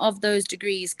one of those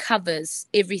degrees covers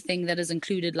everything that is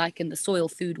included, like in the soil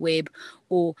food web,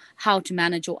 or how to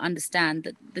manage or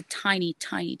understand the tiny,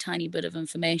 tiny, tiny bit of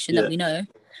information that we know.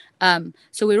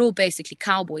 So we're all basically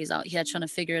cowboys out here trying to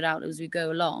figure it out as we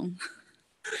go along.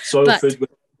 Soil food,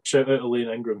 shout out Elaine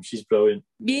Ingram, she's brilliant.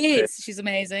 Yes, she's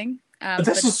amazing.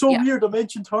 This is so weird. I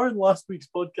mentioned her in last week's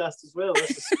podcast as well.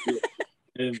 This is cool.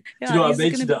 Do you know what I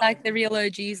mentioned? Be like the real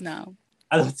OGs now.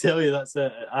 I'll tell you, that's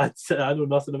it. I know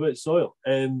nothing about soil.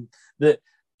 I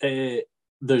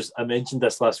mentioned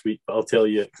this last week, but I'll tell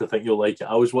you because I think you'll like it.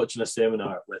 I was watching a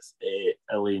seminar with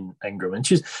Elaine Ingram, and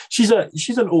she's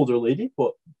an older lady,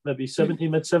 maybe 70,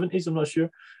 mid-70s, I'm not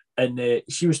sure. And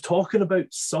she was talking about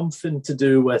something to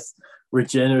do with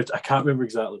regenerative. I can't remember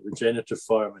exactly, regenerative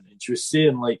farming, and she was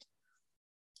saying, like,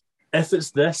 if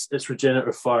it's this, it's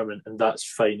regenerative farming, and that's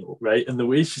final, right? And the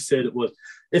way she said it was,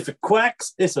 if it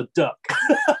quacks, it's a duck.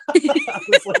 I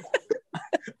was like,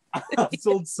 I've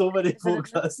told so many folk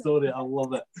that story. I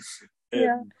love it.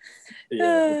 If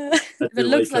it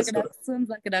looks like a duck, swims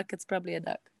like a duck, it's probably a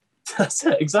duck. That's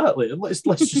it, exactly. And let's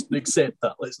just accept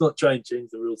that. Let's not try and change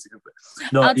the rules here.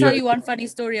 No, I'll tell you one funny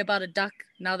story about a duck.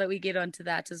 Now that we get onto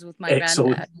that, is with my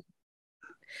granddad.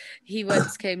 He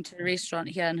once came to a restaurant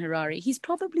here in Harare. He's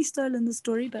probably stolen the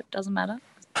story, but it doesn't matter.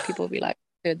 People will be like,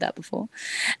 heard that before.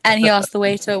 And he asked the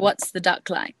waiter, what's the duck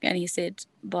like? And he said,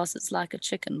 boss, it's like a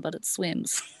chicken, but it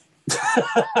swims.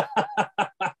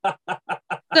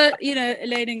 So,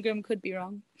 Elaine Ingram could be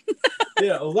wrong.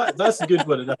 Yeah, well, that's a good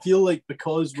one. And I feel like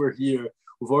because we're here,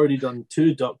 we've already done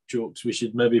 2 duck jokes. We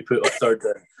should maybe put a third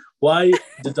in. Why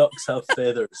do ducks have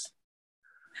feathers?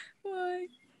 Why?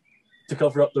 To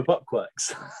cover up their butt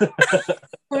quacks. Oh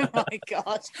my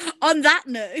gosh. On that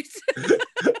note.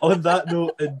 On that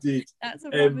note, indeed. That's a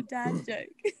proper dad joke.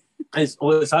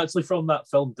 It's actually from that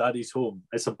film Daddy's Home.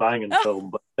 It's a banging film,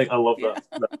 but I think I love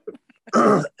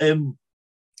that.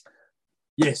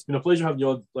 Yes, it's been a pleasure having you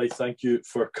on, Blythe. Thank you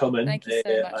for coming. Thank you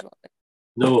so much.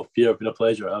 No, Pierre, it's been a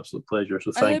pleasure, absolute pleasure.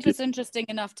 So thank you. I hope it's interesting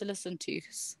enough to listen to.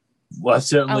 Well,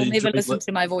 I'll never listen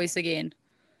to my voice again.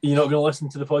 You're not going to listen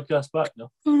to the podcast back, no?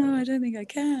 Oh, no, I don't think I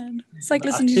can. It's like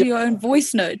listening to your own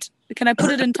voice note. Can I put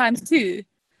it in times 2?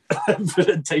 Put it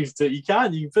in times 2. You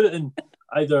can put it in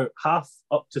either half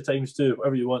up to times 2,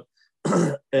 whatever you want.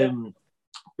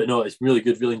 But no, it's really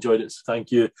good. Really enjoyed it. So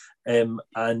thank you. And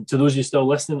to those of you still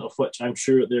listening, of which I'm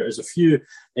sure there is a few,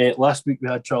 last week we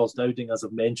had Charles Dowding, as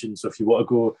I've mentioned. So if you want to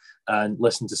go and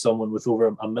listen to someone with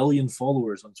over 1 million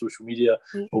followers on social media,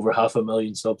 over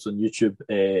 500,000 subs on YouTube,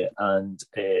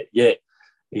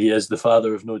 he is the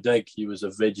father of no dig. He was a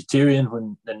vegetarian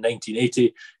when in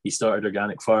 1980. He started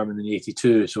organic farming in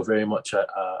 82, so very much a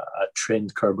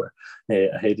trend curber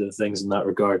ahead of things in that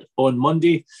regard. On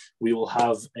Monday, we will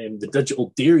have the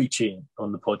Digital Dairy Chain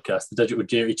on the podcast. The Digital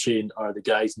Dairy Chain are the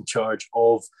guys in charge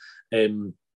of,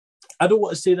 I don't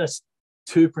want to say this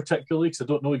too particularly because I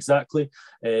don't know exactly,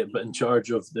 but in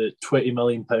charge of the £20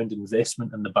 million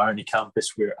investment in the Barney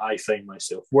campus where I find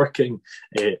myself working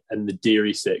in the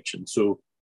dairy section. So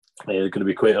they're going to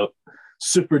be quite a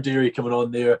Super Dairy coming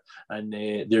on there, and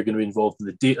they're going to be involved in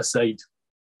the data side,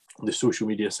 the social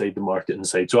media side, the marketing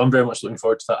side. So I'm very much looking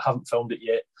forward to that. I haven't filmed it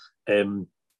yet.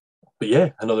 But yeah,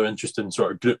 another interesting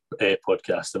sort of group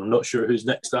podcast. And I'm not sure who's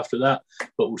next after that,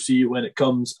 but we'll see you when it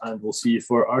comes, and we'll see you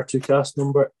for R2Kast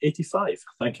number 85.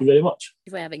 Thank you very much. Thank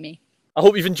you for having me. I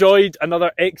hope you've enjoyed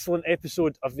another excellent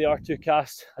episode of the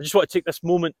R2Kast. I just want to take this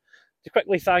moment to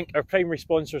quickly thank our primary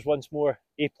sponsors once more,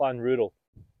 A-Plan Rural.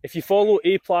 If you follow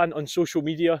A-Plan on social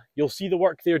media, you'll see the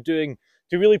work they're doing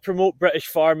to really promote British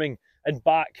farming and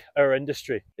back our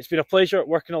industry. It's been a pleasure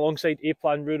working alongside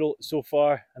A-Plan Rural so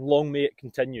far, and long may it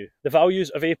continue. The values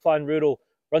of A-Plan Rural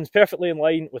runs perfectly in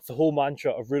line with the whole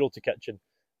mantra of rural to kitchen,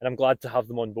 and I'm glad to have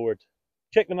them on board.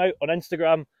 Check them out on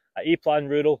Instagram at A-Plan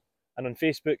Rural and on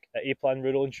Facebook at A-Plan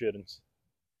Rural Insurance.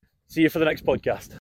 See you for the next podcast.